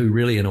band who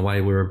really, in a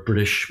way,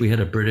 we had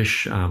a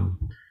British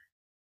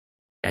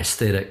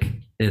aesthetic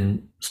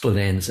in Split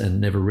Enz,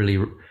 and never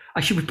really,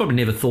 actually, we probably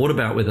never thought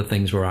about whether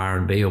things were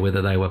R&B or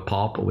whether they were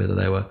pop, or whether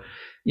they were,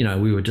 you know,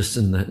 we were just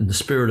in the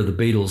spirit of the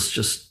Beatles,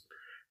 just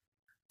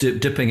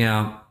dipping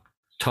our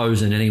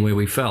toes in anywhere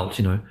we felt,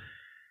 you know.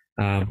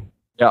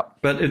 Yeah,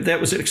 but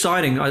that was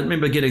exciting. I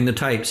remember getting the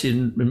tapes.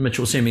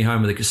 Mitchell sent me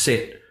home with a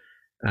cassette.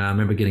 I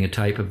remember getting a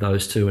tape of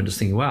those two and just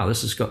thinking, wow,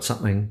 this has got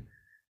something,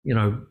 you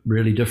know,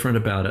 really different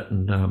about it.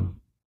 And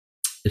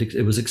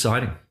it was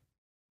exciting.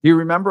 Do you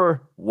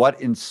remember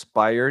what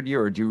inspired you,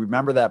 or do you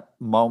remember that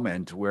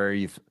moment where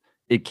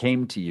it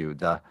came to you,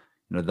 the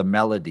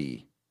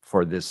melody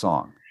for this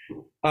song?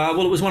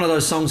 Well, it was one of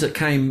those songs that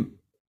came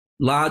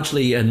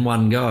largely in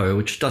one go,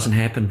 which doesn't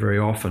happen very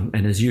often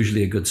and is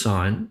usually a good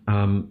sign.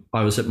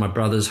 I was at my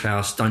brother's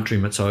house, Don't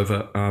Dream It's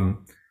Over.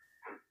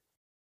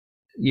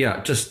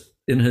 Just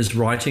in his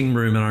writing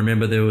room, and I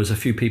remember there was a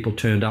few people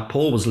turned up.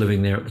 Paul was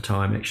living there at the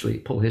time, actually,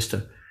 Paul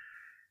Hester.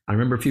 I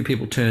remember a few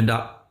people turned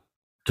up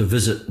to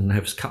visit and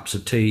have cups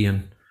of tea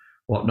and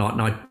whatnot,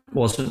 and I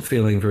wasn't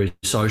feeling very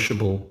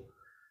sociable.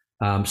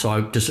 So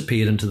I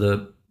disappeared into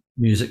the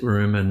music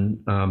room and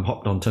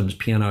hopped on Tim's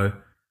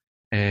piano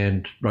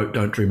and wrote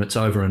Don't Dream It's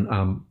Over.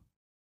 And,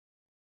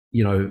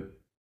 you know,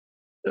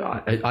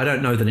 I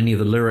don't know that any of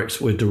the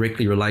lyrics were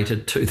directly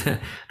related to the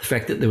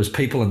fact that there was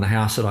people in the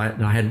house that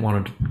I hadn't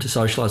wanted to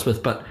socialize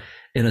with, but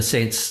in a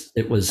sense,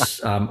 it was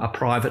a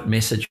private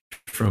message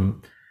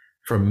from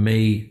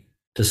me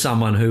to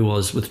someone who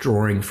was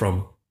withdrawing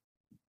from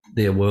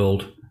their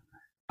world.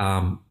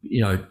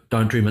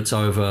 Don't dream it's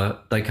over.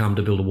 They come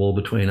to build a wall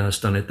between us.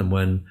 Don't let them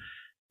win.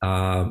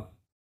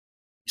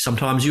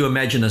 Sometimes you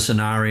imagine a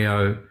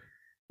scenario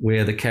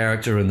where the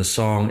character in the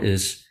song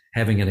is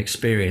having an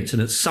experience,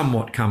 and it's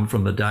somewhat come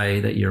from the day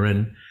that you're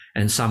in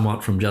and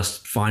somewhat from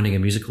just finding a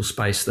musical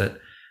space that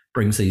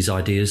brings these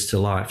ideas to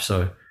life.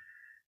 So,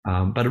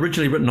 but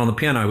originally written on the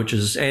piano,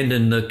 and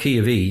in the key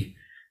of E,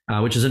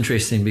 which is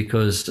interesting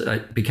because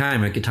it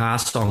became a guitar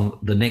song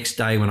the next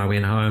day when I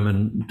went home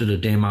and did a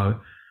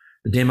demo.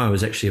 The demo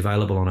is actually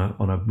available on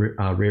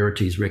a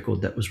rarities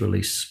record that was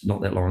released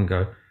not that long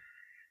ago.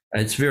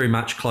 It's very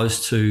much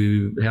close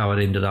to how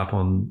it ended up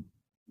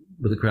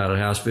with the Crowded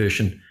House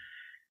version,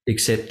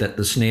 except that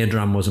the snare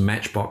drum was a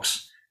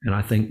matchbox, and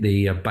I think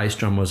the bass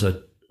drum was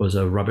a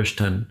rubbish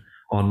tin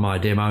on my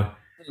demo,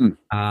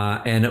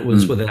 and it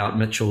was without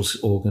Mitchell's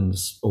organ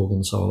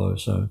solo.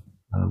 So,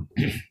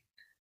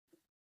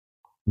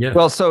 yeah.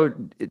 Well, so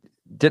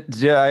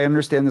did I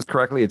understand this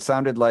correctly? It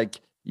sounded like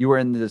you were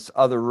in this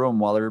other room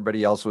while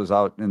everybody else was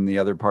out in the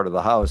other part of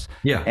the house.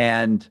 Yeah.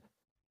 And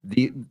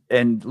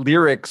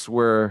lyrics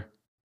were,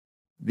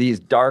 these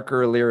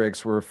darker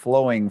lyrics were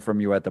flowing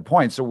from you at the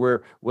point. So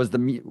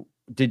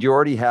did you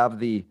already have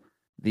the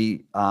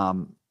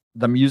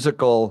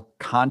musical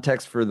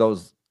context for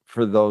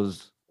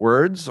those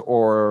words,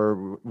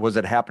 or was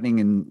it happening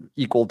in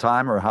equal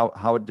time, or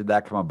how did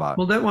that come about?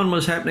 Well, that one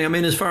was happening. I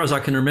mean, as far as I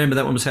can remember,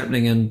 that one was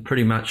happening in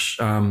pretty much,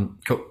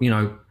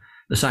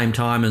 the same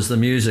time as the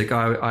music.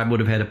 I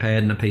would have had a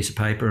pad and a piece of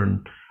paper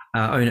and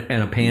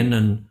a pen,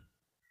 and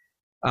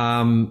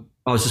I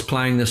was just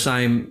playing the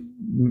same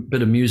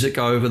bit of music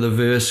over. The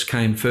verse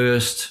came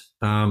first.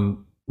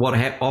 What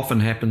often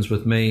happens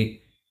with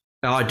me,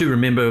 I do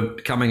remember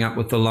coming up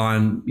with the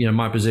line,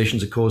 my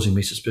possessions are causing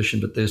me suspicion,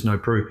 but there's no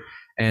proof,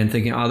 and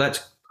thinking, I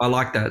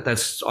like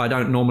that. I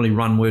don't normally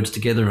run words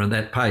together at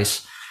that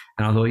pace.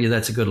 And I thought, yeah,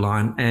 that's a good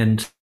line.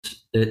 And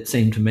it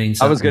seemed to mean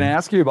something. I was going to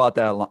ask you about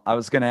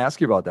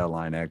that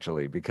line,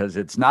 actually, because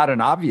it's not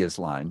an obvious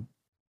line.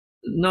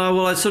 No,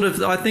 well,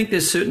 I think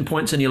there's certain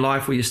points in your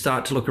life where you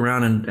start to look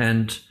around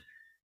and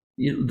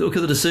you look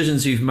at the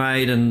decisions you've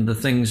made and the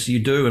things you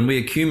do, and we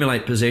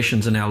accumulate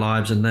possessions in our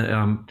lives, and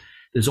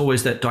there's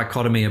always that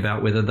dichotomy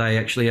about whether they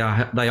actually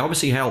are. They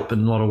obviously help in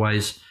a lot of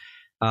ways.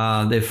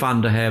 They're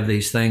fun to have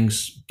these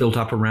things built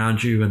up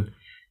around you, and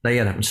they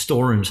end up in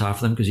storerooms, half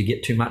of them, because you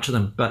get too much of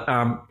them. But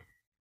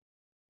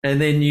and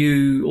then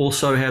you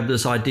also have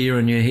this idea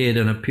in your head,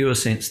 in a pure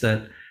sense,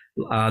 that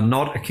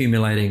not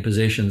accumulating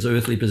possessions,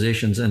 earthly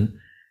possessions, and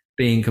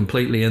being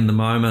completely in the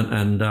moment,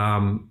 and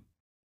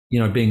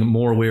being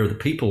more aware of the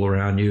people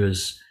around you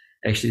is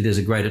actually, there's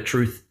a greater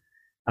truth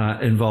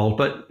involved.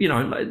 But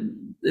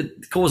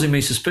it's causing me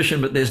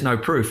suspicion, but there's no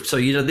proof. So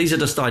these are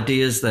just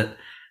ideas that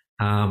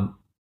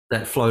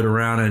that float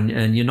around,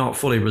 and you're not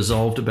fully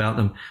resolved about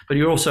them. But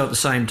you're also at the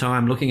same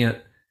time looking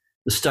at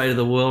the state of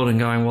the world and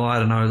going, well, I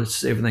don't know,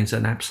 everything's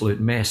an absolute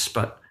mess,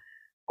 but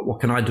what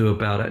can I do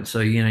about it? So,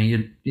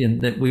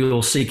 that we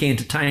all seek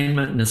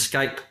entertainment and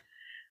escape.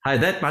 Hey,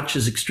 that much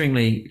is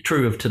extremely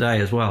true of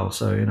today as well.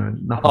 So,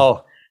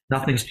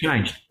 nothing's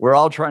changed. We're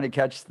all trying to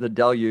catch the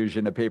deluge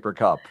in a paper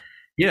cup.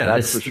 Yeah,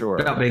 that's for sure.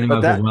 About being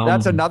but overwhelmed.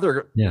 That's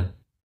another.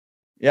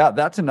 Yeah,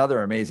 that's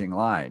another amazing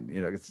line.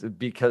 It's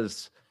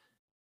because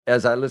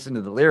as I listen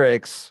to the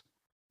lyrics,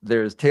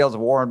 there's tales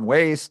of war and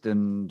waste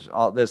and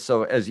all this.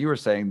 So as you were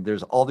saying,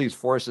 there's all these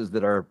forces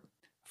that are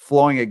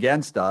flowing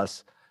against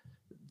us,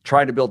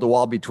 trying to build a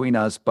wall between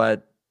us,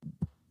 but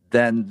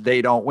then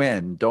they don't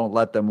win. Don't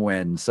let them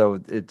win.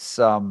 So it's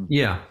I'm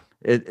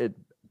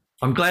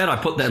glad I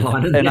put that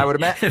line in and there. I would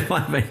imagine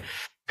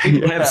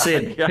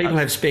people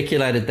have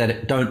speculated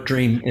that don't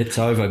dream it's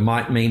over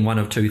might mean one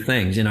of two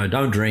things.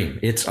 Don't dream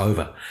it's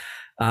over.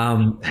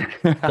 So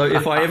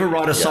if I ever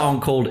write a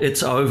song called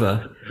 "It's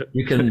Over,"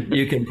 you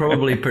can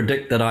probably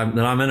predict that I'm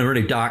in a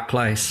really dark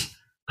place.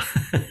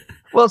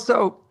 Well,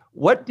 so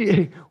what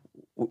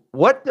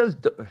does?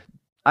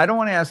 I don't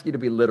want to ask you to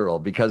be literal,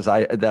 because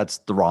that's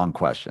the wrong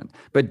question.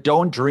 But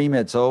don't dream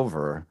it's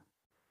over.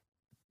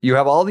 You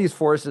have all these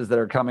forces that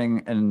are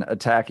coming and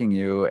attacking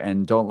you,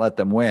 and don't let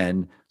them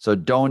win. So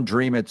don't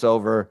dream it's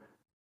over.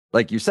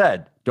 Like you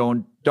said,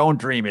 don't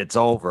dream it's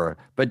over.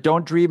 But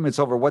don't dream it's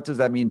over. What does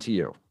that mean to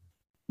you?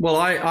 Well,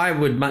 I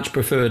would much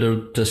prefer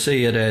to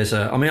see it as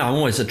I'm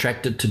always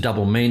attracted to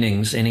double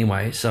meanings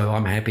anyway, so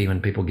I'm happy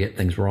when people get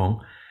things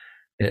wrong.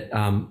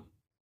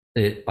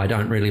 I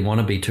don't really want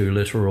to be too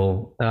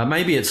literal.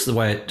 Maybe it's the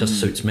way it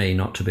just suits me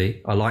not to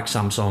be. I like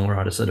some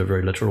songwriters that are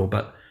very literal,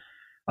 but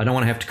I don't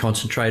want to have to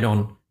concentrate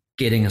on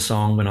getting a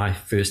song when I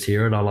first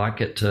hear it. I like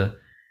it to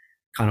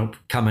kind of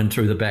come in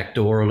through the back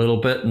door a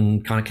little bit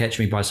and kind of catch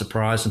me by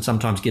surprise, and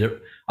sometimes get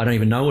it. I don't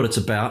even know what it's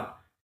about.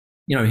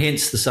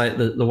 Hence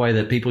the way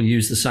that people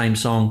use the same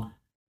song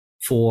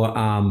for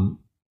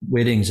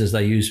weddings as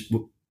they use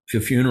for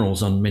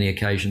funerals on many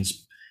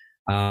occasions.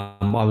 I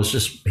was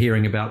just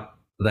hearing about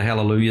the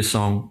Hallelujah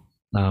song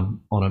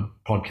on a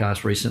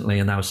podcast recently,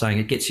 and they were saying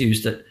it gets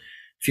used at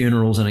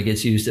funerals and it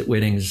gets used at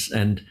weddings.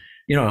 And,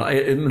 you know,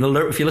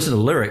 if you listen to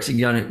the lyrics, you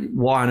go,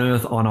 why on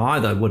earth on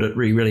either would it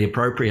be really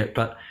appropriate?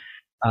 But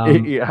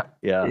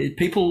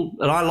people,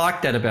 and I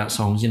like that about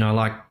songs, you know,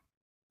 like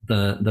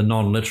the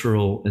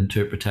non-literal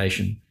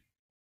interpretation.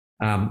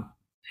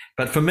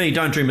 But for me,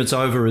 Don't Dream It's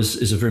Over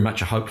is a very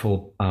much a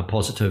hopeful,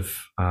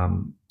 positive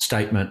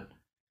statement.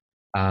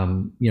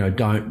 You know,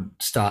 don't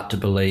start to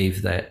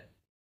believe that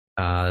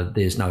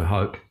there's no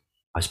hope,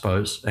 I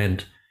suppose.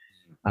 And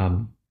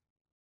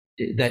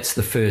that's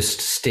the first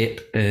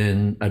step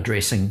in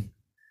addressing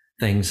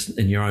things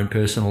in your own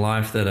personal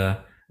life that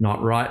are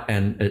not right.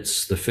 And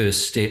it's the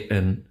first step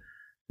in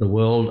the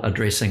world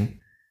addressing,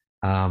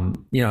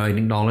 you know, an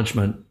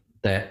acknowledgement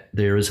that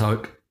there is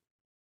hope,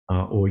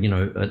 or, you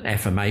know, an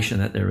affirmation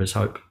that there is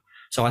hope.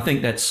 So I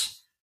think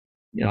that's,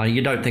 you know,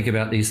 you don't think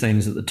about these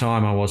things at the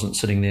time. I wasn't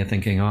sitting there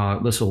thinking,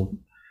 oh, this will,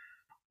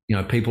 you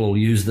know, people will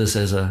use this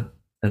as an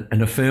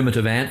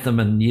affirmative anthem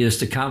in years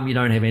to come. You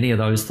don't have any of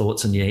those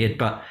thoughts in your head,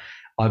 but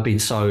I've been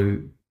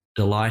so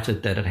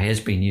delighted that it has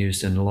been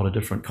used in a lot of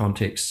different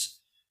contexts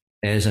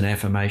as an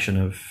affirmation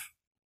of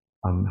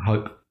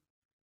hope.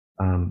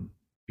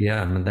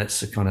 Yeah, I mean,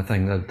 that's the kind of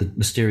thing, the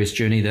mysterious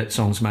journey that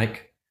songs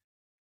make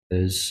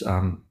is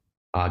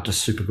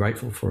just super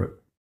grateful for it.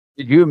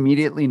 Did you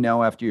immediately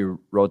know after you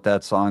wrote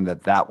that song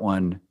that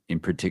one in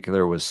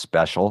particular was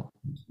special?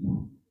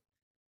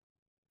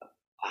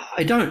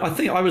 I don't. I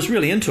think I was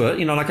really into it.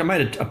 You know, like I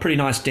made a pretty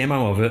nice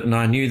demo of it, and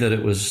I knew that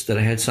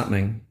it had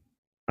something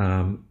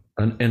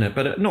in it,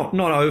 but not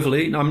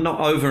overly. I'm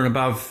not over and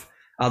above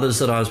others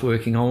that I was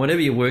working on. Whatever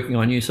you're working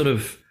on, you sort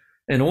of,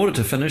 in order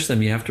to finish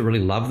them, you have to really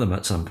love them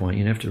at some point.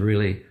 You have to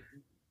really,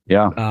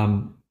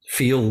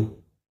 feel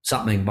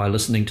something by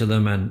listening to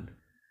them, and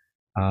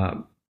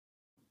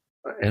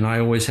I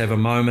always have a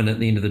moment at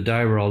the end of the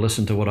day where I'll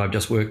listen to what I've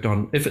just worked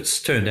on. If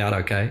it's turned out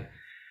okay,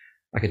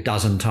 like a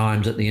dozen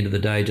times at the end of the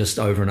day, just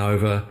over and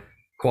over,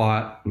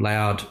 quiet,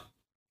 loud.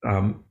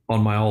 On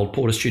my old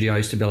Porter studio, I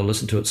used to be able to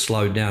listen to it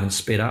slowed down and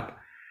sped up.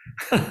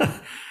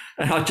 And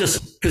I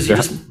just, because you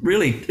just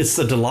really, it's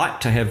the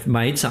delight to have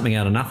made something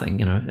out of nothing,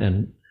 you know,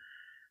 and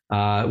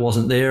it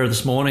wasn't there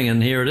this morning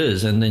and here it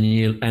is. And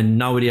then and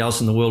nobody else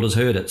in the world has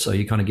heard it. So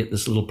you kind of get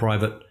this little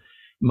private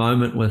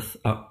moment with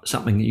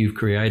something that you've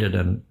created.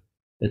 And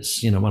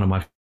it's, you know, one of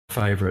my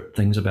favorite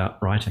things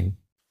about writing.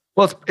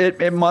 Well,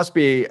 it must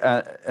be,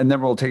 and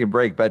then we'll take a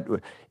break, but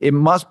it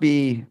must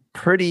be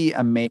pretty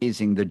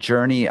amazing, the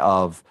journey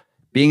of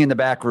being in the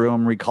back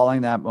room,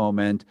 recalling that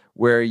moment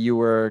where you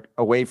were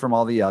away from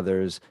all the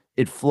others.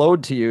 It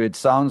flowed to you. It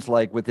sounds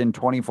like within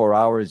 24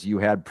 hours, you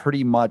had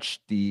pretty much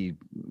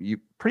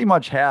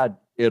had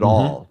it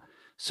all.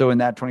 So in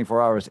that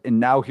 24 hours, and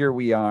now here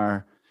we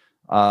are,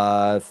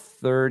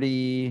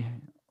 40,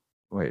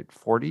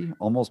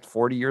 almost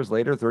 40 years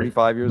later,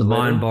 35 years later. The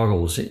mind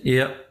boggles.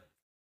 Yep.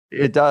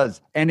 It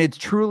does. And it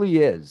truly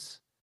is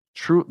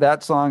true.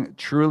 That song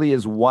truly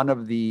is one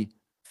of the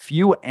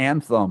few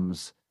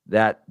anthems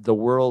that the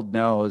world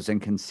knows and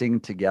can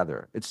sing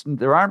together.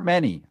 There aren't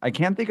many. I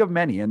can't think of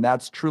many. And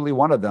that's truly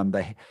one of them.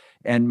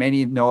 And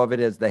many know of it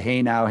as the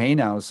Hey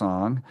Now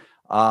song.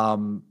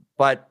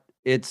 But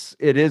it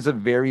is a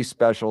very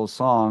special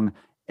song.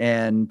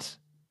 And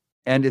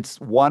it's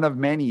one of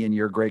many in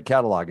your great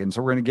catalog. And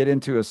so we're going to get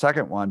into a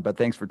second one, but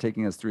thanks for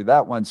taking us through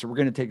that one. So we're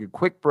going to take a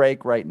quick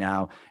break right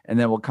now, and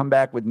then we'll come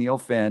back with Neil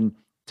Finn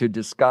to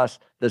discuss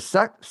the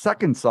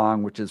second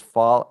song, which is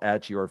Fall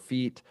at Your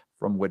Feet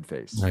from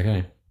Woodface.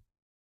 Okay.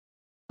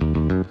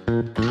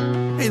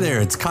 Hey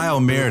there, it's Kyle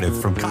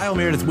Meredith from Kyle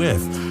Meredith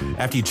With.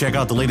 After you check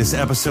out the latest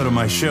episode of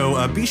my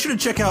show, be sure to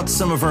check out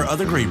some of our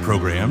other great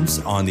programs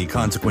on the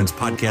Consequence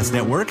Podcast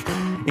Network,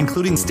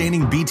 including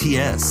Standing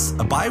BTS,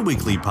 a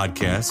bi-weekly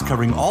podcast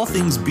covering all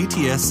things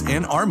BTS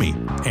and ARMY,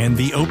 and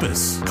The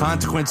Opus,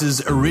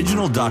 Consequence's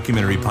original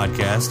documentary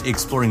podcast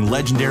exploring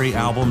legendary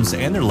albums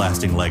and their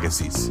lasting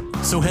legacies.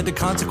 So head to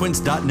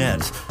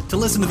consequence.net to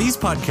listen to these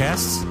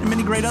podcasts and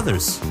many great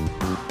others.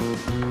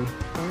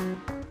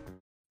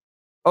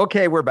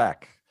 Okay, we're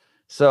back.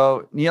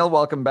 So, Neil,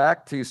 welcome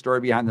back to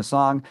Story Behind the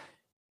Song.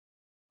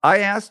 I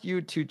asked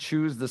you to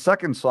choose the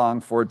second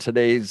song for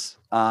today's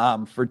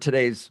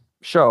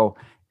show,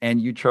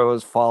 and you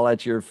chose Fall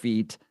at Your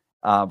Feet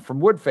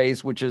from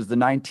Woodface, which is the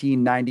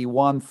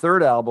 1991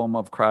 third album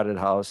of Crowded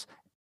House.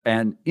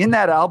 And in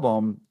that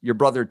album, your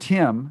brother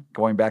Tim,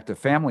 going back to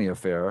Family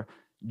Affair,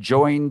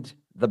 joined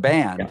the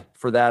band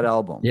for that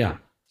album. Yeah.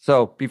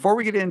 So before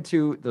we get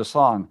into the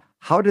song,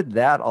 how did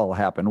that all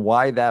happen?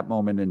 Why that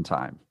moment in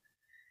time?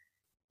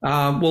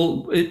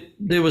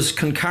 There was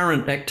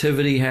concurrent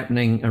activity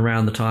happening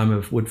around the time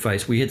of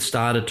Woodface. We had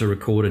started to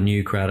record a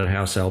new Crowded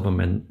House album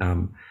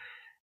in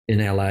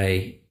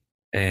LA,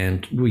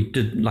 and we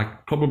did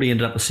probably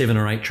ended up with 7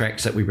 or 8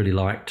 tracks that we really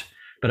liked,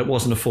 but it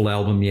wasn't a full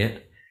album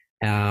yet.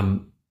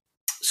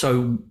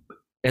 So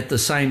at the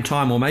same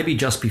time, or maybe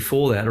just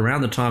before that,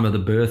 around the time of the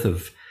birth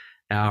of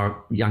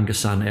our younger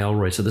son,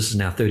 Elroy, so this is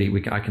now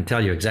I can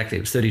tell you exactly,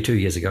 it was 32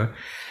 years ago.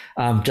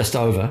 just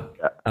over.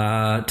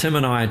 Tim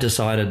and I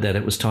decided that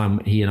it was time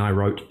he and I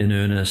wrote in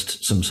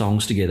earnest some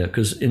songs together,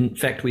 because in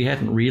fact we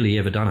hadn't really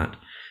ever done it,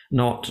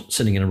 not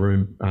sitting in a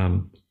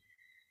room.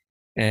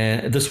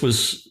 This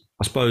was,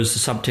 I suppose the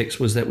subtext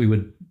was that we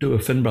would do a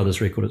Finn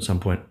Brothers record at some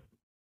point.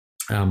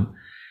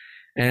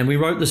 And we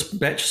wrote this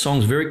batch of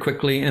songs very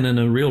quickly and in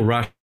a real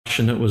rush,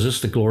 and it was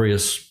just a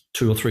glorious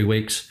 2 or 3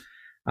 weeks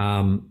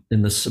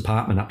in this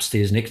apartment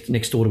upstairs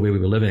next door to where we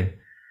were living.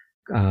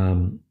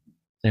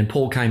 And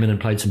Paul came in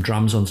and played some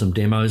drums on some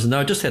demos, and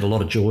they just had a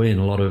lot of joy and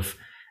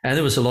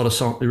there was a lot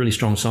of really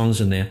strong songs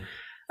in there.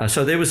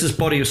 So there was this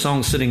body of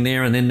songs sitting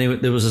there, and then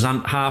there was this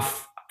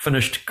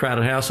half-finished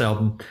Crowded House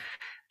album,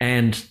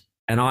 and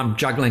I'm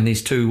juggling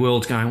these two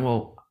worlds, going,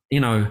 well,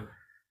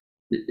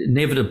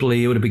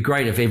 inevitably it would be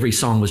great if every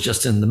song was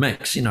just in the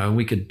mix,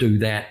 we could do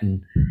that.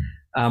 And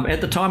at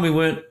the time we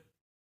weren't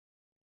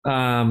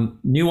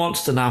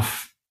nuanced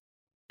enough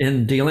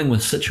in dealing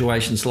with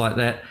situations like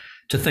that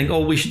to think,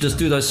 we should just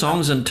do those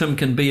songs and Tim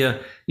can be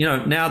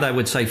now they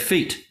would say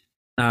feat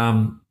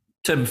Tim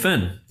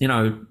Finn,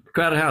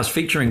 Crowded House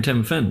featuring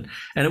Tim Finn,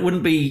 and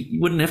you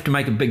wouldn't have to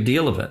make a big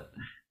deal of it.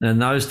 In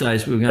those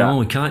days we were going,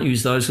 we can't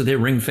use those because they're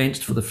ring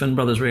fenced for the Finn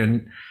Brothers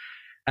record.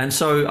 And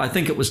so I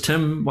think it was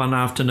Tim one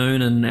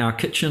afternoon in our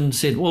kitchen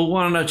said, well,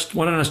 why don't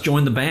I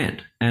join the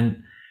band?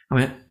 And I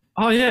went,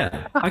 oh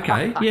yeah,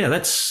 okay, yeah,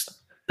 that's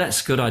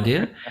a good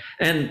idea.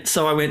 And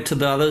so I went to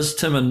the others,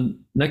 Tim and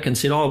Nick, and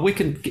said,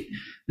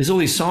 there's all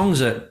these songs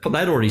that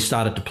they'd already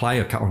started to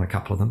play on a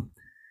couple of them.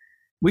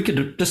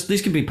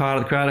 These could be part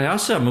of the Crowded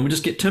House album, and we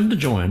just get Tim to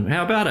join.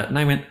 How about it? And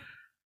they went,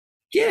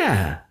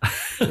 yeah.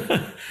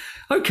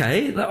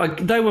 Okay.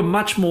 They were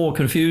much more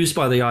confused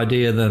by the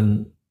idea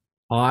than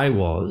I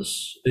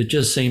was. It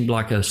just seemed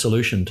like a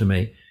solution to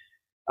me.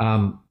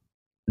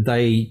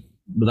 They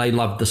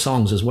loved the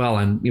songs as well,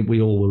 and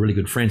we all were really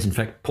good friends. In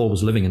fact, Paul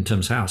was living in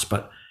Tim's house,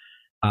 but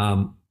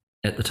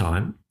at the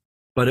time.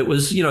 But it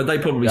was, they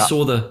probably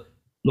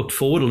looked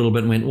forward a little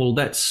bit and went, well,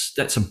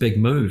 that's a big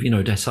move,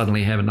 to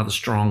suddenly have another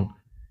strong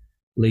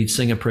lead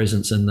singer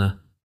presence in the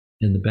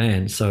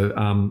band. So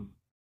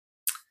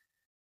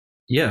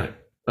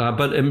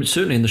but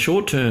certainly in the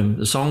short term,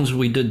 the songs,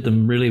 we did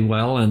them really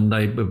well, and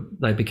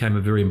they became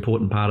a very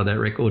important part of that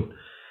record.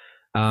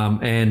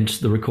 And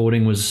the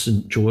recording was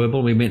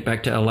enjoyable. We went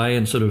back to LA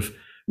and sort of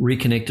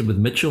reconnected with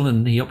Mitchell,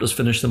 and he helped us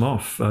finish them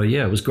off.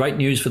 It was great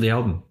news for the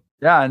album.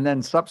 Yeah, and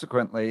then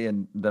subsequently,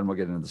 and then we'll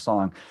get into the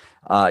song,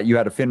 you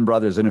had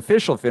an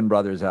official Finn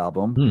Brothers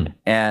album,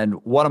 and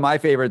one of my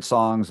favorite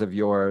songs of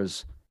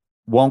yours,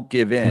 Won't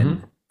Give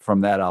In,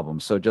 from that album.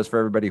 So just for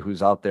everybody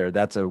who's out there,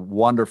 that's a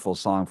wonderful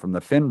song from the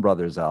Finn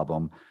Brothers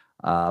album.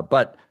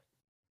 But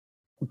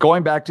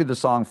going back to the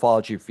song Fall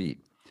at Your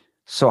Feet,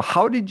 so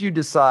how did you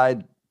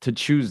decide to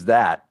choose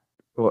that?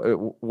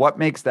 What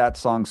makes that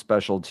song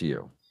special to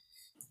you?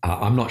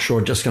 I'm not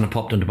sure. It just kind of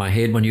popped into my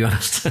head when you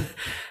asked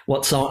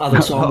what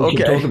other song we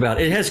should talk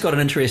about. It has got an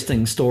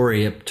interesting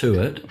story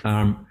to it.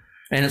 And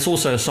it's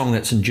also a song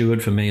that's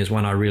endured for me as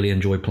one I really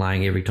enjoy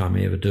playing every time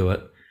I ever do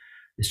it.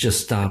 It's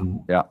just,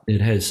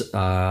 it has,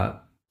 I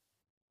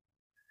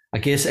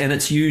guess, and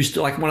it's used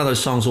like one of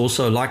those songs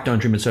also, like Don't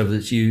Dream It's Over,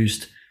 that's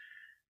used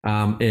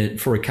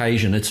for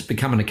occasion. It's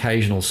become an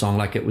occasional song,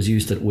 like it was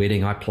used at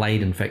wedding. I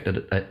played, in fact,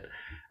 at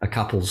a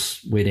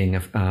couple's wedding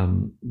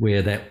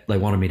where they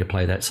wanted me to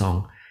play that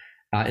song.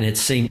 And it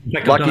seemed, in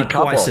fact, I've done it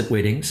twice at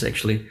weddings,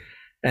 actually.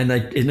 And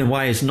they, in a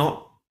way, is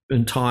not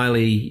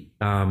entirely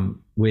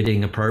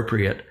wedding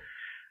appropriate.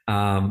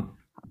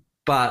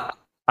 But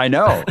I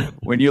know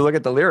when you look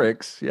at the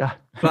lyrics, yeah.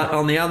 But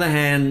on the other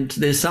hand,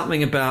 there's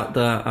something about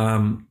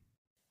the,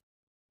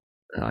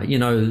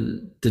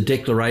 the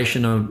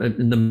declaration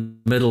in the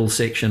middle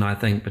section, I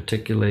think,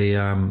 particularly,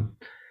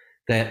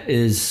 that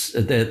is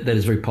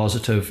very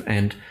positive.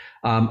 And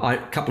a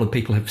couple of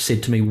people have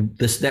said to me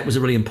that was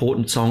a really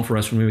important song for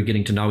us when we were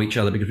getting to know each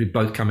other, because we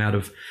both come out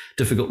of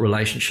difficult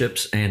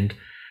relationships, and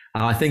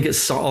I think it's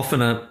so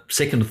often a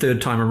second or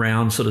third time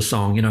around sort of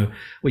song,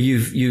 where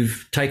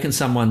you've taken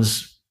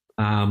someone's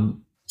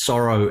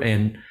sorrow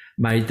and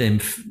made them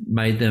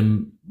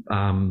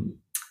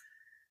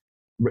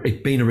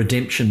it been a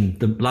redemption.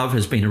 The love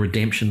has been a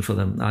redemption for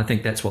them. I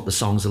think that's what the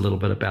song's a little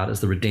bit about, is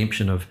the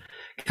redemption of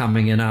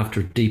coming in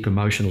after deep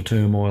emotional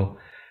turmoil.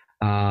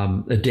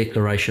 A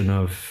declaration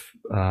of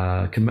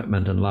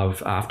commitment and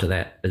love after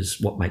that is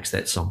what makes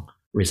that song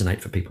resonate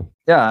for people.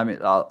 Yeah, I mean,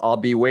 I'll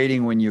be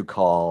waiting when you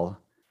call.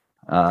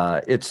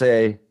 It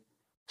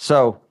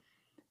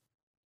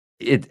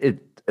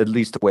at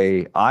least the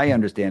way I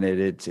understand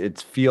it,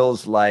 it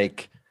feels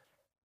like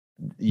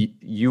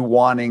you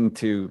wanting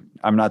to,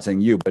 I'm not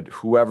saying you, but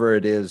whoever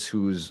it is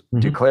who's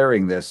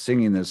declaring this,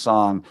 singing this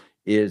song,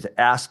 is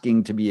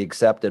asking to be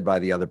accepted by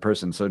the other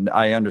person. So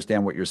I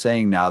understand what you're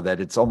saying now, that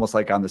it's almost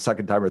like on the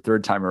second time or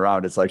third time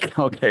around, it's like,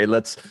 okay,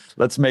 let's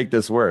make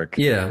this work.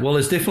 Yeah, well,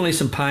 there's definitely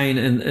some pain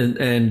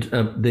and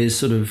there's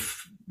sort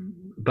of,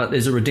 but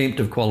there's a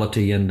redemptive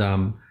quality, and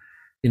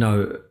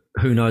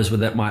who knows where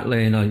that might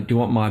lead. Do you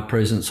want my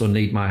presence or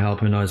need my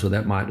help? Who knows where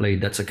that might lead?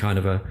 That's a kind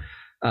of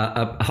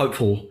a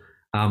hopeful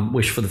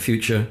wish for the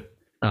future.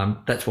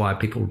 That's why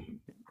people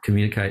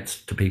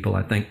communicates to people,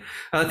 I think.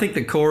 I think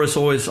the chorus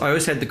I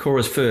always had the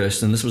chorus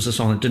first, and this was a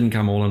song that didn't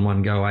come all in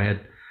one go.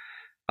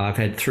 I've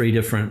had 3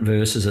 different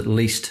verses at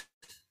least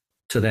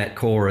to that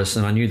chorus,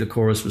 and I knew the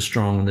chorus was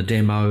strong, and the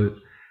demo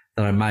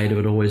that I made of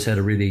it always had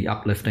a really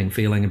uplifting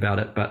feeling about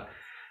it. But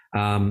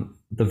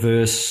the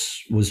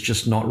verse was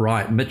just not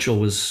right.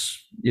 Mitchell's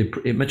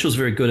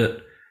very good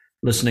at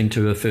listening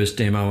to a first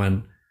demo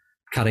and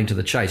cutting to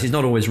the chase. He's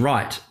not always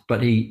right,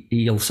 but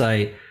he'll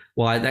say,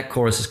 "Why, that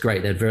chorus is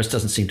great. That verse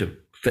doesn't seem to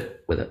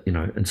fit with it,"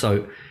 And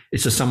so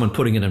it's just someone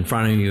putting it in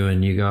front of you,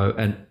 and you go,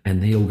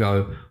 and he'll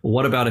go, "Well,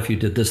 what about if you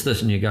did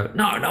this, and you go,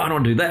 no, I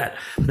don't do that."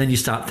 And then you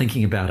start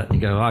thinking about it, and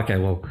you go, "Okay,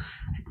 well,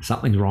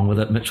 something's wrong with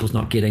it. Mitchell's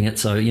not getting it."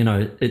 So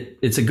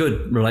it's a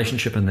good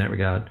relationship in that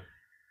regard.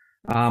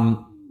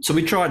 So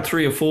we tried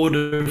 3 or 4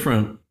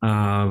 different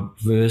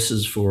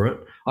verses for it.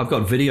 I've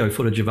got video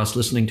footage of us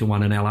listening to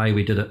one in LA.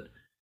 We did it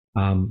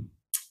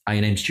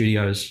A&M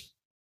Studios.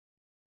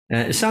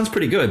 It sounds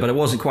pretty good, but it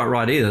wasn't quite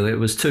right either. It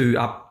was too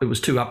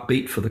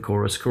upbeat for the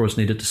chorus. The chorus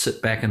needed to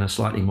sit back in a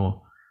slightly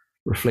more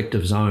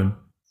reflective zone.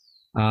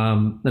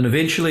 Then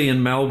eventually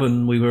in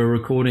Melbourne, we were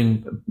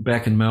recording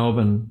back in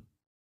Melbourne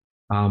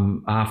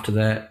after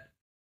that,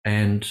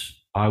 and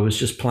I was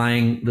just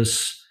playing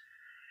this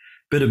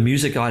bit of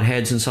music I'd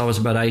had since I was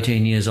about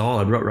 18 years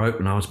old. I wrote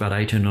when I was about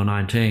 18 or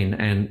 19,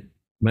 and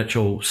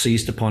Mitchell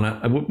seized upon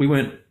it. We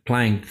weren't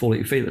playing Fall at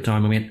Your Feet at the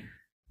time. I went,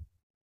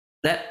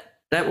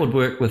 that would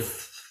work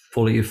with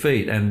Fall at Your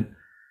Feet. And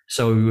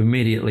so we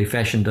immediately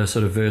fashioned a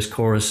sort of verse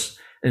chorus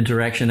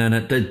interaction, and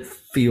it did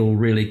feel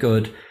really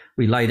good.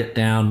 We laid it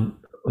down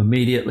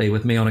immediately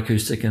with me on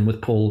acoustic and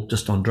with Paul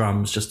just on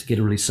drums, just to get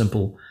a really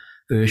simple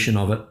version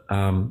of it.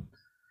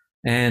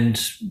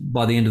 And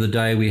by the end of the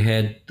day, we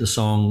had the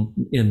song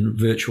in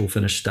virtual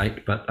finished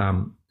state. But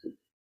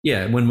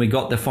when we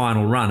got the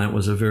final run, it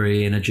was a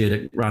very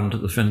energetic run to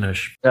the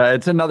finish.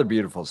 It's another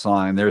beautiful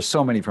song. There's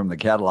so many from the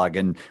catalog.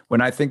 And when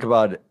I think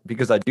about it,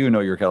 because I do know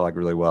your catalog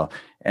really well,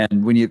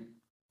 and when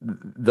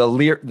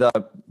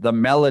the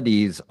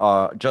melodies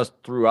just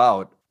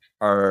throughout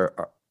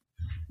are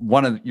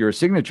one of your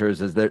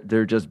signatures is that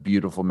they're just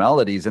beautiful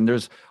melodies. And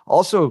there's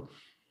also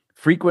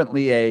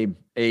frequently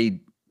a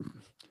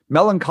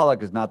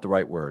melancholic is not the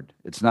right word.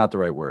 It's not the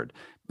right word,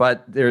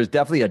 but there's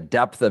definitely a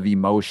depth of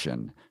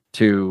emotion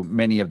to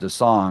many of the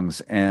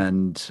songs.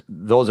 And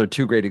those are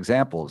 2 great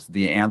examples,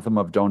 the anthem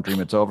of Don't Dream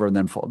It's Over, and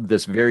then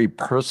this very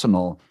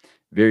personal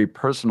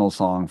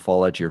song,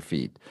 Fall at Your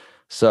Feet.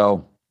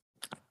 So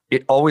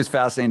it always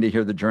fascinating to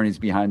hear the journeys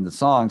behind the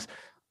songs.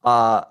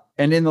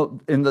 And in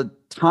the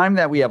time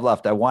that we have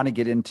left, I want to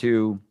get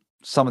into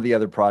some of the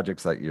other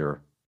projects that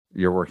you're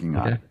working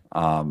on.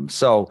 Okay.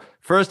 So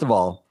first of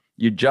all,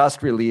 you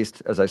just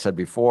released, as I said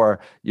before,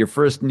 your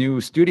first new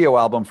studio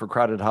album for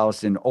Crowded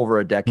House in over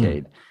a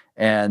decade.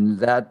 And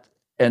that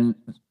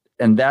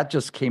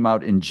just came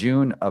out in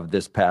June of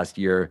this past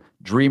year.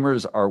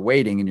 Dreamers Are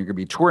Waiting, and you're going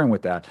to be touring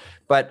with that.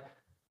 But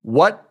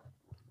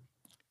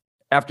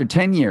after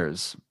 10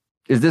 years,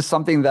 is this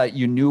something that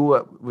you knew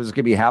was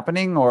going to be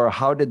happening, or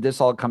how did this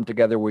all come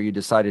together where you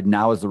decided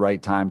now is the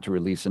right time to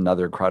release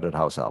another Crowded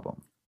House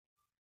album?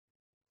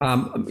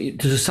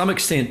 To some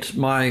extent,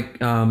 my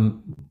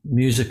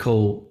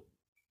musical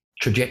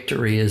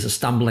trajectory is a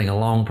stumbling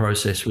along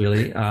process,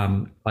 really.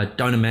 I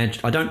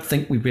don't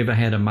think we've ever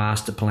had a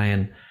master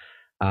plan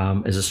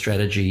as a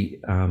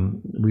strategy.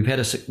 We've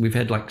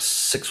had like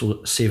 6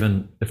 or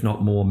 7, if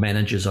not more,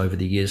 managers over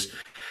the years.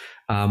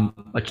 I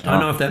don't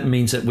know if that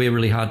means that we're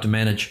really hard to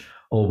manage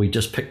or we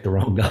just picked the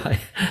wrong guy.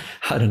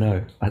 I don't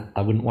know.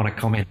 I wouldn't want to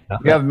comment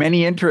about that. You have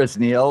many interests,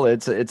 Neil.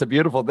 It's a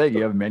beautiful thing.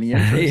 You have many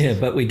interests. Yeah,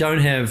 but we don't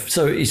have.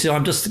 So you see,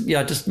 I'm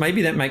just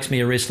maybe that makes me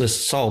a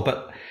restless soul,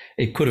 but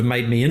it could have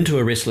made me into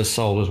a restless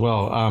soul as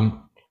well.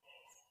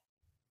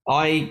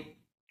 Like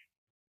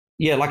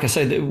I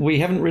said, we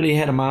haven't really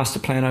had a master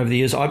plan over the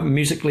years. I'm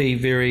musically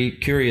very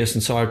curious,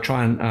 and so I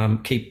try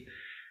and keep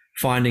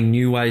finding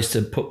new ways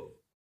to put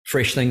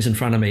fresh things in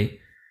front of me.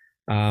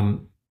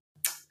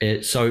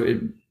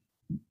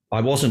 I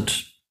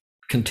wasn't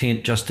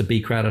content just to be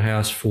Crowded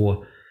House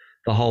for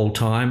the whole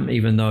time,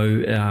 even though,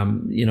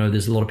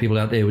 there's a lot of people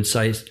out there who would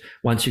say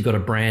once you've got a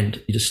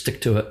brand, you just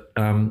stick to it,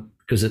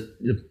 because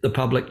the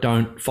public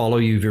don't follow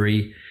you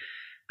very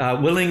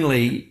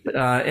willingly.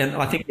 And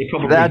I think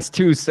that's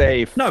too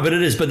safe. No, but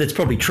it is. But it's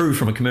probably true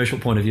from a commercial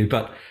point of view.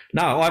 But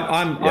no,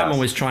 I'm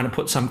always trying to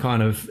put some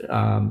kind of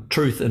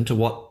truth into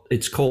what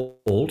it's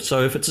called.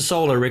 So if it's a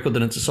solo record,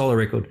 then it's a solo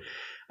record.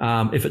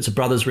 If it's a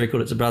brothers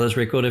record, it's a brothers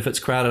record. If it's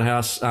Crowded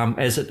House,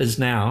 as it is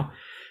now,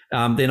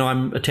 then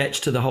I'm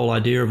attached to the whole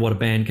idea of what a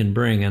band can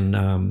bring.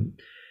 And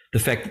the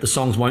fact that the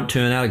songs won't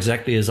turn out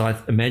exactly as I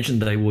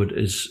imagined they would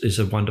is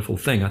a wonderful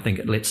thing. I think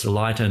it lets the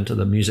light into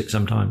the music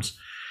sometimes.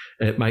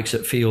 It makes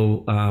it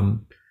feel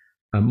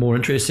more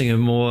interesting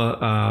and more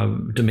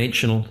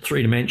dimensional,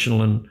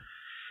 3-dimensional.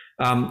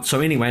 And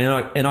so anyway,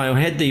 and I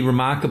had the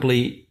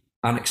remarkably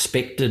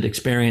unexpected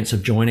experience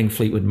of joining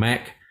Fleetwood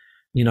Mac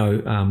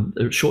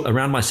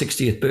around my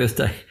 60th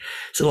birthday.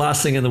 It's the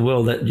last thing in the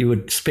world that you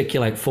would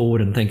speculate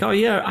forward and think, oh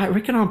yeah, I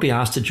reckon I'll be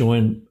asked to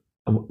join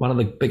one of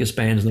the biggest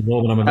bands in the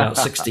world when I'm about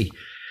 60.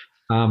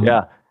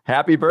 Yeah.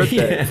 Happy birthday.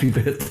 Yeah, happy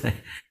birthday.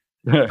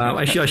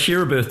 Actually, I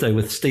share a birthday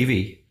with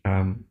Stevie.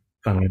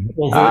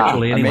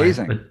 Virtually anyway.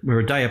 Amazing. But we're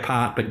a day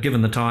apart, but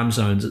given the time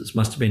zones, it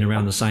must have been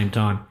around the same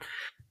time.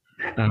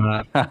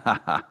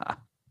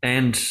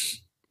 And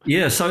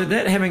yeah, so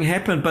that having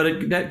happened,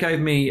 but that gave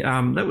me,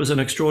 that was an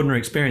extraordinary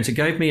experience. It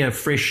gave me a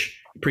fresh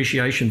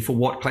appreciation for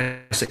what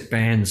classic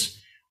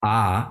bands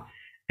are,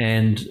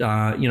 and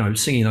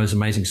singing those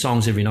amazing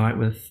songs every night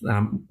with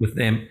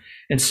them,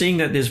 and seeing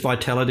that there's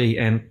vitality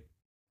and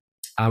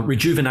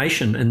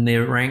rejuvenation in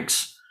their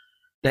ranks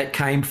that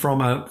came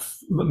from a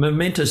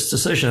momentous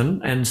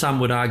decision. And some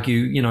would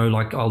argue,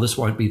 this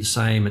won't be the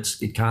same.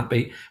 It can't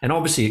be, and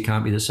obviously it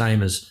can't be the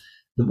same as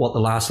what the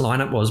last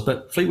lineup was.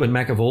 But Fleetwood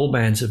Mac, of all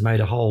bands, have made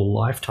a whole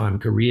lifetime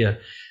career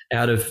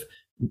out of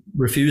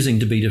refusing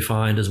to be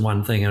defined as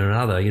one thing and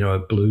another. A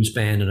blues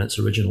band in its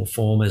original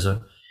form, as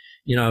a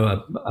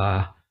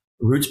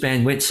roots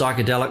band, went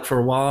psychedelic for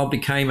a while,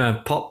 became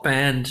a pop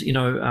band,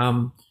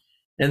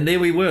 and there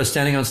we were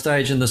standing on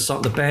stage, and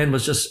the band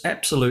was just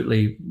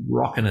absolutely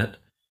rocking it.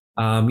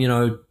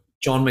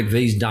 John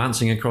McVie's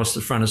dancing across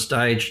the front of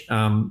stage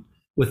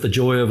with the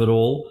joy of it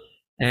all.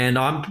 And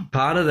I'm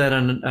part of that,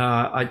 and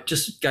it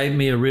just gave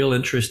me a real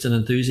interest and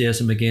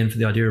enthusiasm again for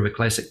the idea of a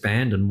classic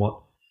band and what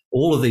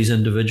all of these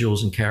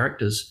individuals and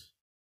characters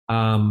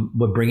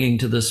were bringing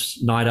to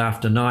this night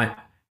after night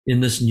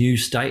in this new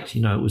state.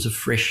 It was a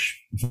fresh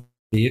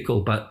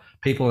vehicle, but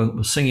people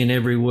were singing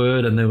every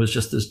word, and there was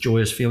just this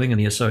joyous feeling in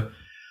here. So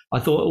I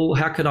thought, well,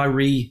 how could I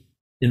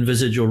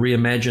re-envisage or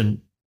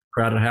reimagine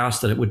Crowded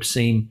House that it would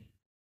seem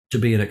to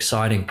be an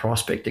exciting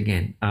prospect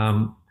again?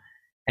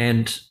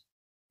 And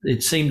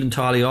it seemed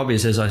entirely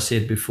obvious, as I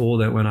said before,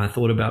 that when I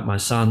thought about my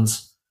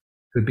sons,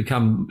 who'd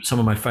become some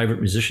of my favorite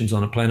musicians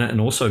on the planet,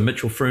 and also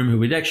Mitchell Froome, who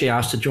we'd actually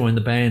asked to join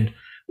the band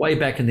way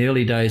back in the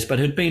early days, but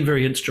had been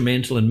very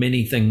instrumental in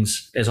many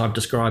things, as I've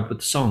described with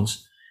the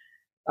songs,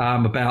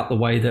 about the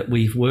way that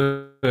we've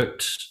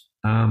worked.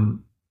 I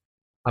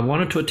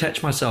wanted to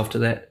attach myself to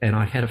that, and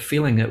I had a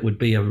feeling that would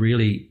be a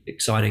really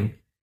exciting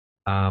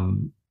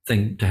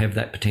thing to have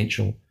that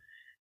potential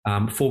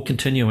for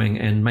continuing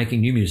and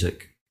making new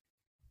music.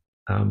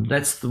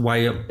 That's the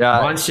way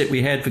mindset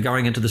we had for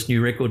going into this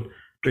new record,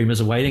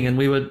 Dreamers Awaiting, and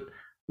we were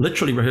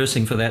literally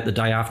rehearsing for that the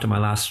day after my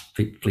last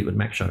Fleetwood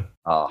Mac show.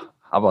 Oh,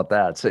 how about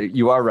that? So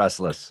you are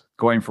restless,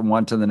 going from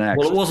one to the next.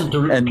 Well, it wasn't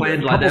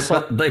planned like that,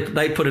 but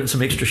they put in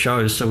some extra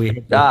shows, so we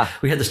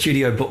had the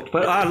studio booked.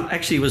 But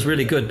actually, it was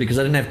really good because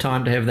I didn't have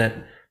time to have that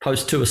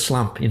post-tour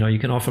slump. You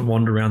can often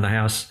wander around the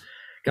house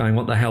going,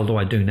 what the hell do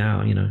I do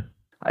now,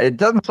 It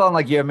doesn't sound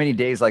like you have many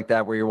days like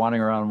that where you're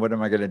wandering around. What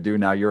am I going to do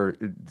now? You're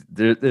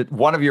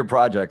one of your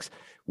projects.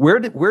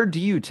 Where do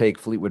you take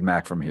Fleetwood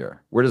Mac from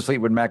here? Where does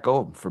Fleetwood Mac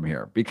go from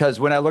here?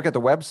 Because when I look at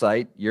the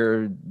website,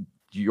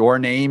 your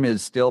name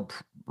is still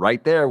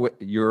right there.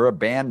 You're a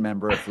band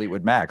member of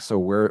Fleetwood Mac. So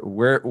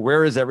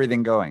where is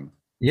everything going?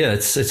 Yeah,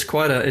 it's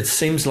quite it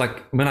seems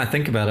like when I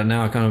think about it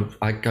now,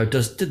 I go,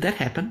 did that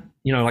happen?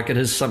 It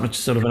has so much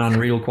sort of an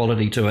unreal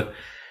quality to it.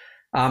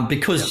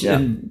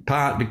 In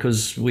part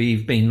because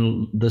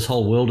this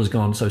whole world has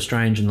gone so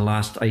strange in the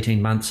last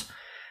 18 months.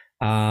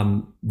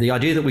 The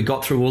idea that we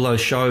got through all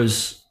those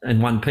shows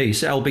in one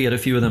piece, albeit a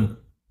few of them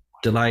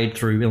delayed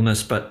through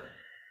illness, but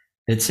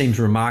it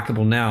seems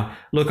remarkable now.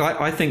 Look,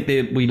 I think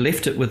that we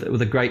left it with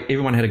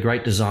everyone had a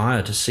great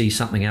desire to see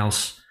something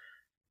else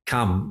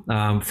come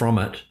from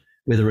it,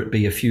 whether it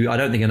be I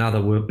don't think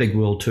another big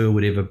world tour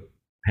would ever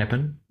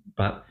happen,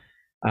 but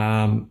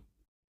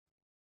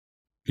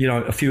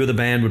a few of the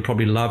band would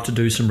probably love to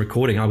do some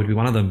recording. I would be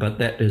one of them, but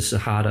that's a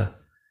harder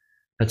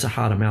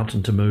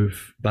mountain to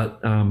move.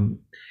 But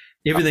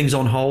everything's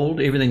on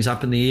hold, everything's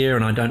up in the air,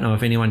 and I don't know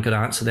if anyone could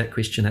answer that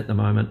question at the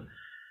moment,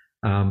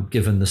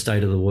 given the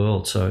state of the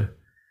world. So,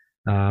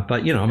 but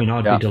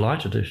I'd be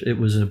delighted. It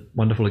was a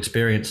wonderful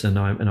experience, and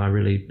I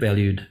really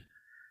valued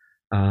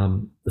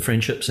the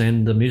friendships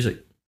and the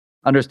music.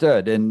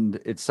 Understood. And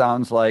it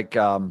sounds like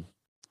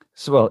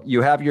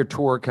you have your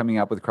tour coming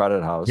up with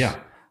Crowded House. Yeah.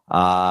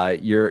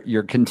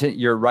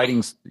 You're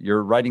writing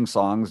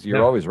songs.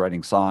 You're always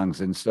writing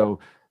songs, and so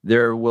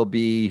there will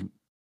be,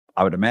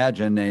 I would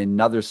imagine,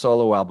 another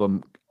solo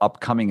album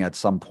upcoming at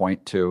some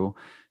point too.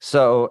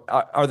 So,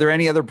 are there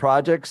any other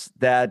projects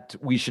that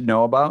we should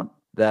know about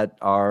that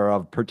are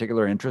of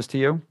particular interest to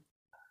you?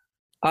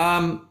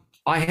 I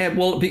have.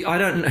 Well, I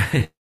don't.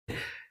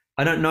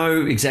 I don't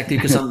know exactly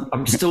because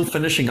I'm still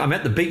finishing. I'm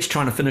at the beach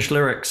trying to finish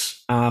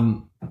lyrics.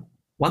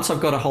 Once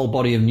I've got a whole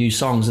body of new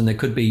songs, and there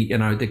could be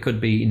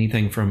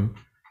anything from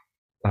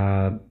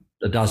a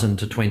dozen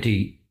to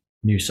 20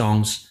 new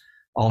songs,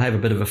 I'll have a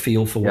bit of a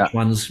feel for which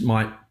ones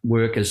might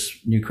work as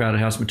new Crowded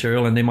House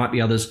material, and there might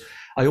be others.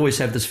 I always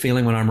have this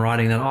feeling when I'm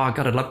writing that, oh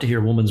God, I'd love to hear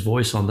a woman's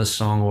voice on this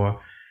song,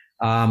 or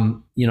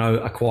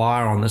a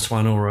choir on this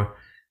one, or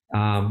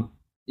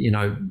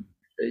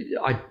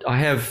I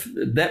have,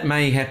 that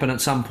may happen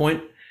at some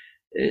point.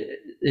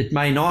 It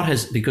may not,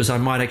 because I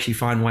might actually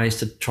find ways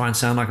to try and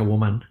sound like a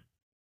woman,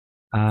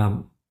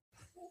 and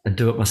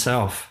do it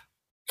myself.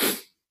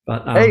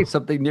 But hey,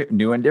 something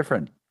new and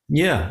different.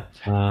 Yeah.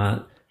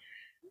 So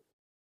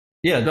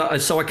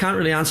I can't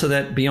really answer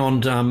that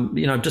beyond,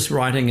 just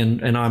writing,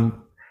 and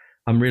I'm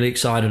really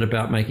excited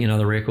about making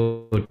another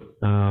record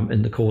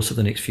in the course of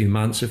the next few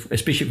months,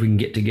 especially if we can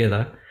get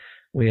together.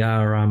 We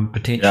are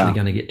potentially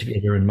going to get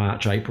together in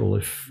March, April,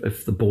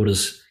 if the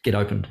borders get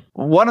opened.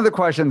 One of the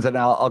questions, and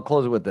I'll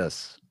close it with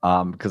this,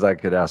 because I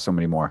could ask so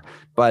many more,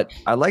 but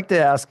I like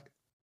to ask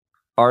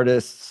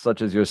artists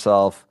such as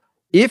yourself,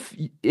 if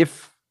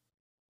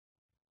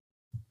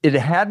it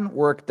hadn't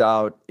worked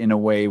out in a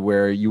way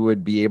where you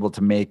would be able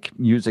to make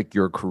music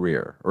your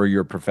career or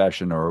your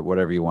profession or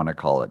whatever you want to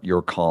call it,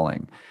 your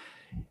calling,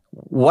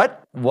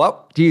 what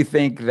do you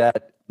think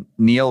that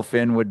Neil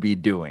Finn would be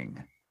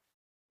doing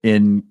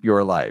in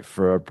your life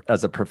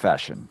as a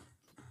profession?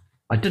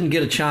 I didn't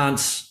get a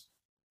chance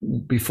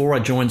before I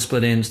joined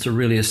Split Enz to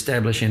really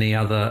establish any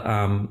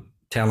other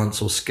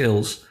talents or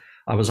skills.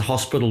 I was a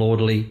hospital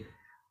orderly,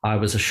 I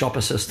was a shop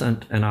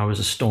assistant, and I was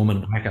a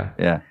storeman packer.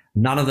 Yeah.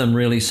 None of them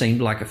really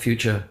seemed like a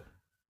future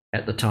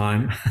at the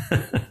time.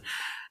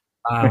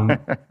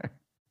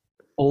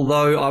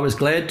 Although I was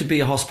glad to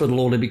be a hospital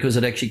orderly because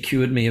it actually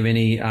cured me of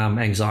any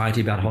anxiety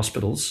about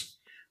hospitals.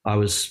 I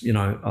was,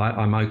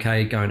 I'm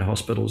okay going to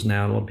hospitals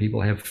now. A lot of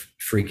people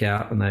freak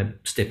out when they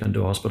step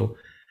into a hospital.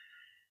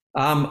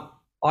 I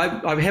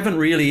haven't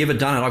really ever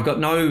done it. I've got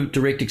no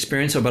direct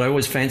experience, but I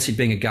always fancied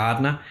being a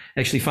gardener.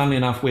 Actually, funnily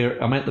enough, where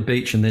I'm at the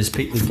beach and there's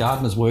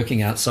gardeners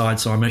working outside,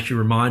 so I'm actually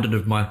reminded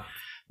of my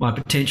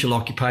potential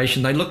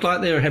occupation. They look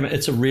like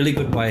it's a really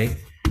good way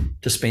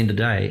to spend a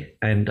day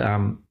and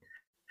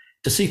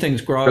to see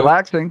things grow.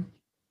 Relaxing.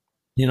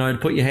 To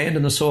put your hand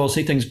in the soil,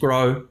 see things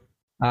grow,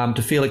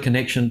 to feel a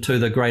connection to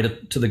the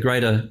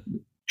greater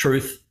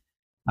truth.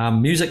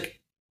 Music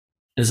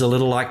is a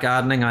little like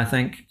gardening, I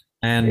think.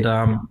 And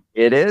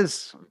it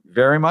is.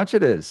 Very much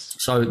it is.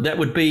 So that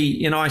would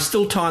be, there's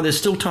still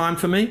time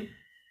for me.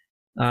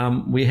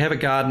 We have a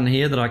garden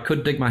here that I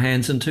could dig my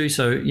hands into.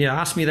 So yeah,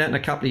 ask me that in a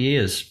couple of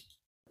years.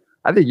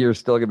 I think you're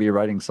still going to be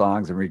writing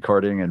songs and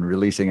recording and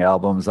releasing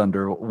albums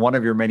under one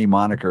of your many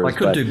monikers. I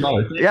could do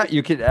both. Yeah,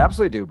 you could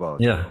absolutely do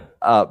both. Yeah.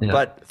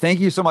 But thank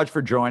you so much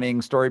for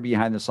joining Story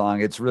Behind the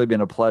Song. It's really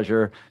been a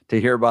pleasure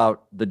to hear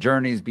about the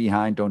journeys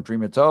behind Don't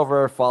Dream It's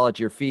Over, Fall at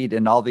Your Feet,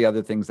 and all the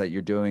other things that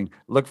you're doing.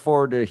 Look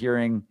forward to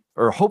hearing,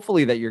 or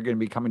hopefully that you're going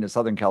to be coming to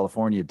Southern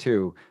California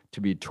too,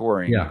 to be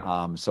touring.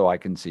 Yeah. So I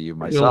can see you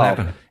myself.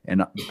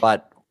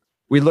 But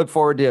we look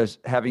forward to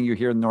having you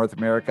here in North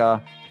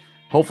America.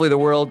 Hopefully the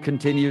world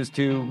continues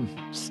to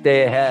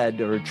stay ahead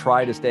or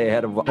try to stay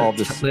ahead of all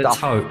the stuff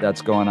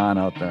that's going on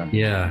out there.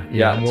 Yeah.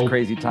 It's a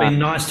crazy time. It's been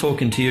nice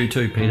talking to you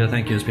too, Peter.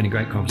 Thank you. It's been a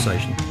great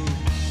conversation.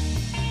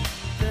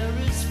 There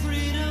is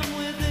freedom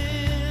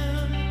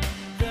within.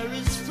 There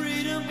is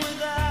freedom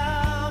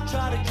without.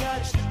 Try to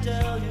catch the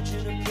deluge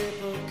in a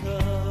paper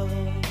cup.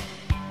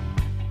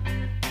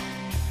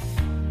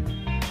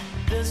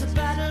 There's a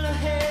battle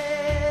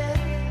ahead.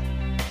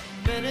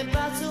 Many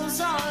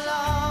battles are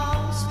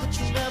lost, but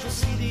you never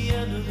see the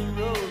end of the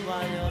road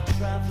while you're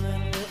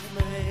traveling with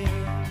me.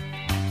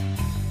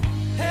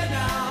 Hey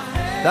now,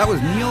 hey. That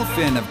was Neil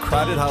Finn of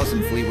Crowded House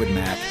and Fleetwood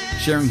Mac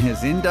sharing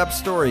his in-depth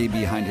story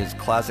behind his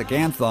classic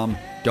anthem,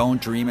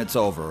 Don't Dream It's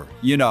Over.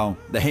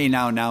 The Hey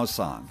Now Now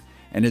song,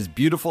 and his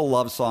beautiful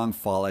love song,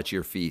 Fall at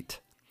Your Feet.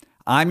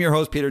 I'm your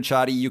host, Peter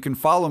Chotty. You can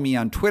follow me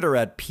on Twitter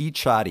at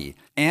pchotty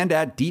and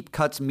at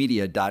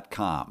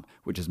deepcutsmedia.com,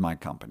 which is my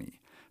company.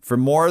 For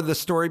more of the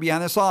story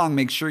behind the song,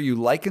 make sure you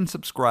like and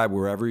subscribe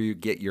wherever you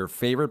get your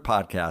favorite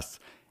podcasts.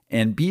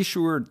 And be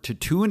sure to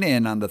tune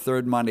in on the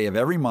third Monday of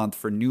every month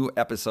for new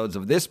episodes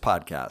of this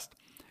podcast.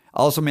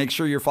 Also, make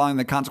sure you're following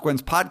the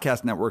Consequence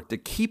Podcast Network to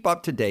keep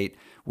up to date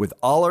with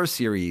all our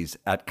series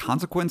at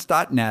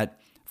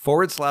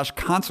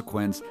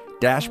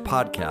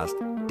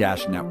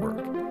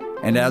consequence.net/consequence-podcast-network.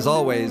 And as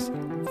always,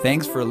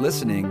 thanks for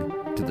listening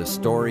to the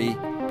story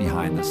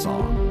behind the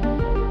song.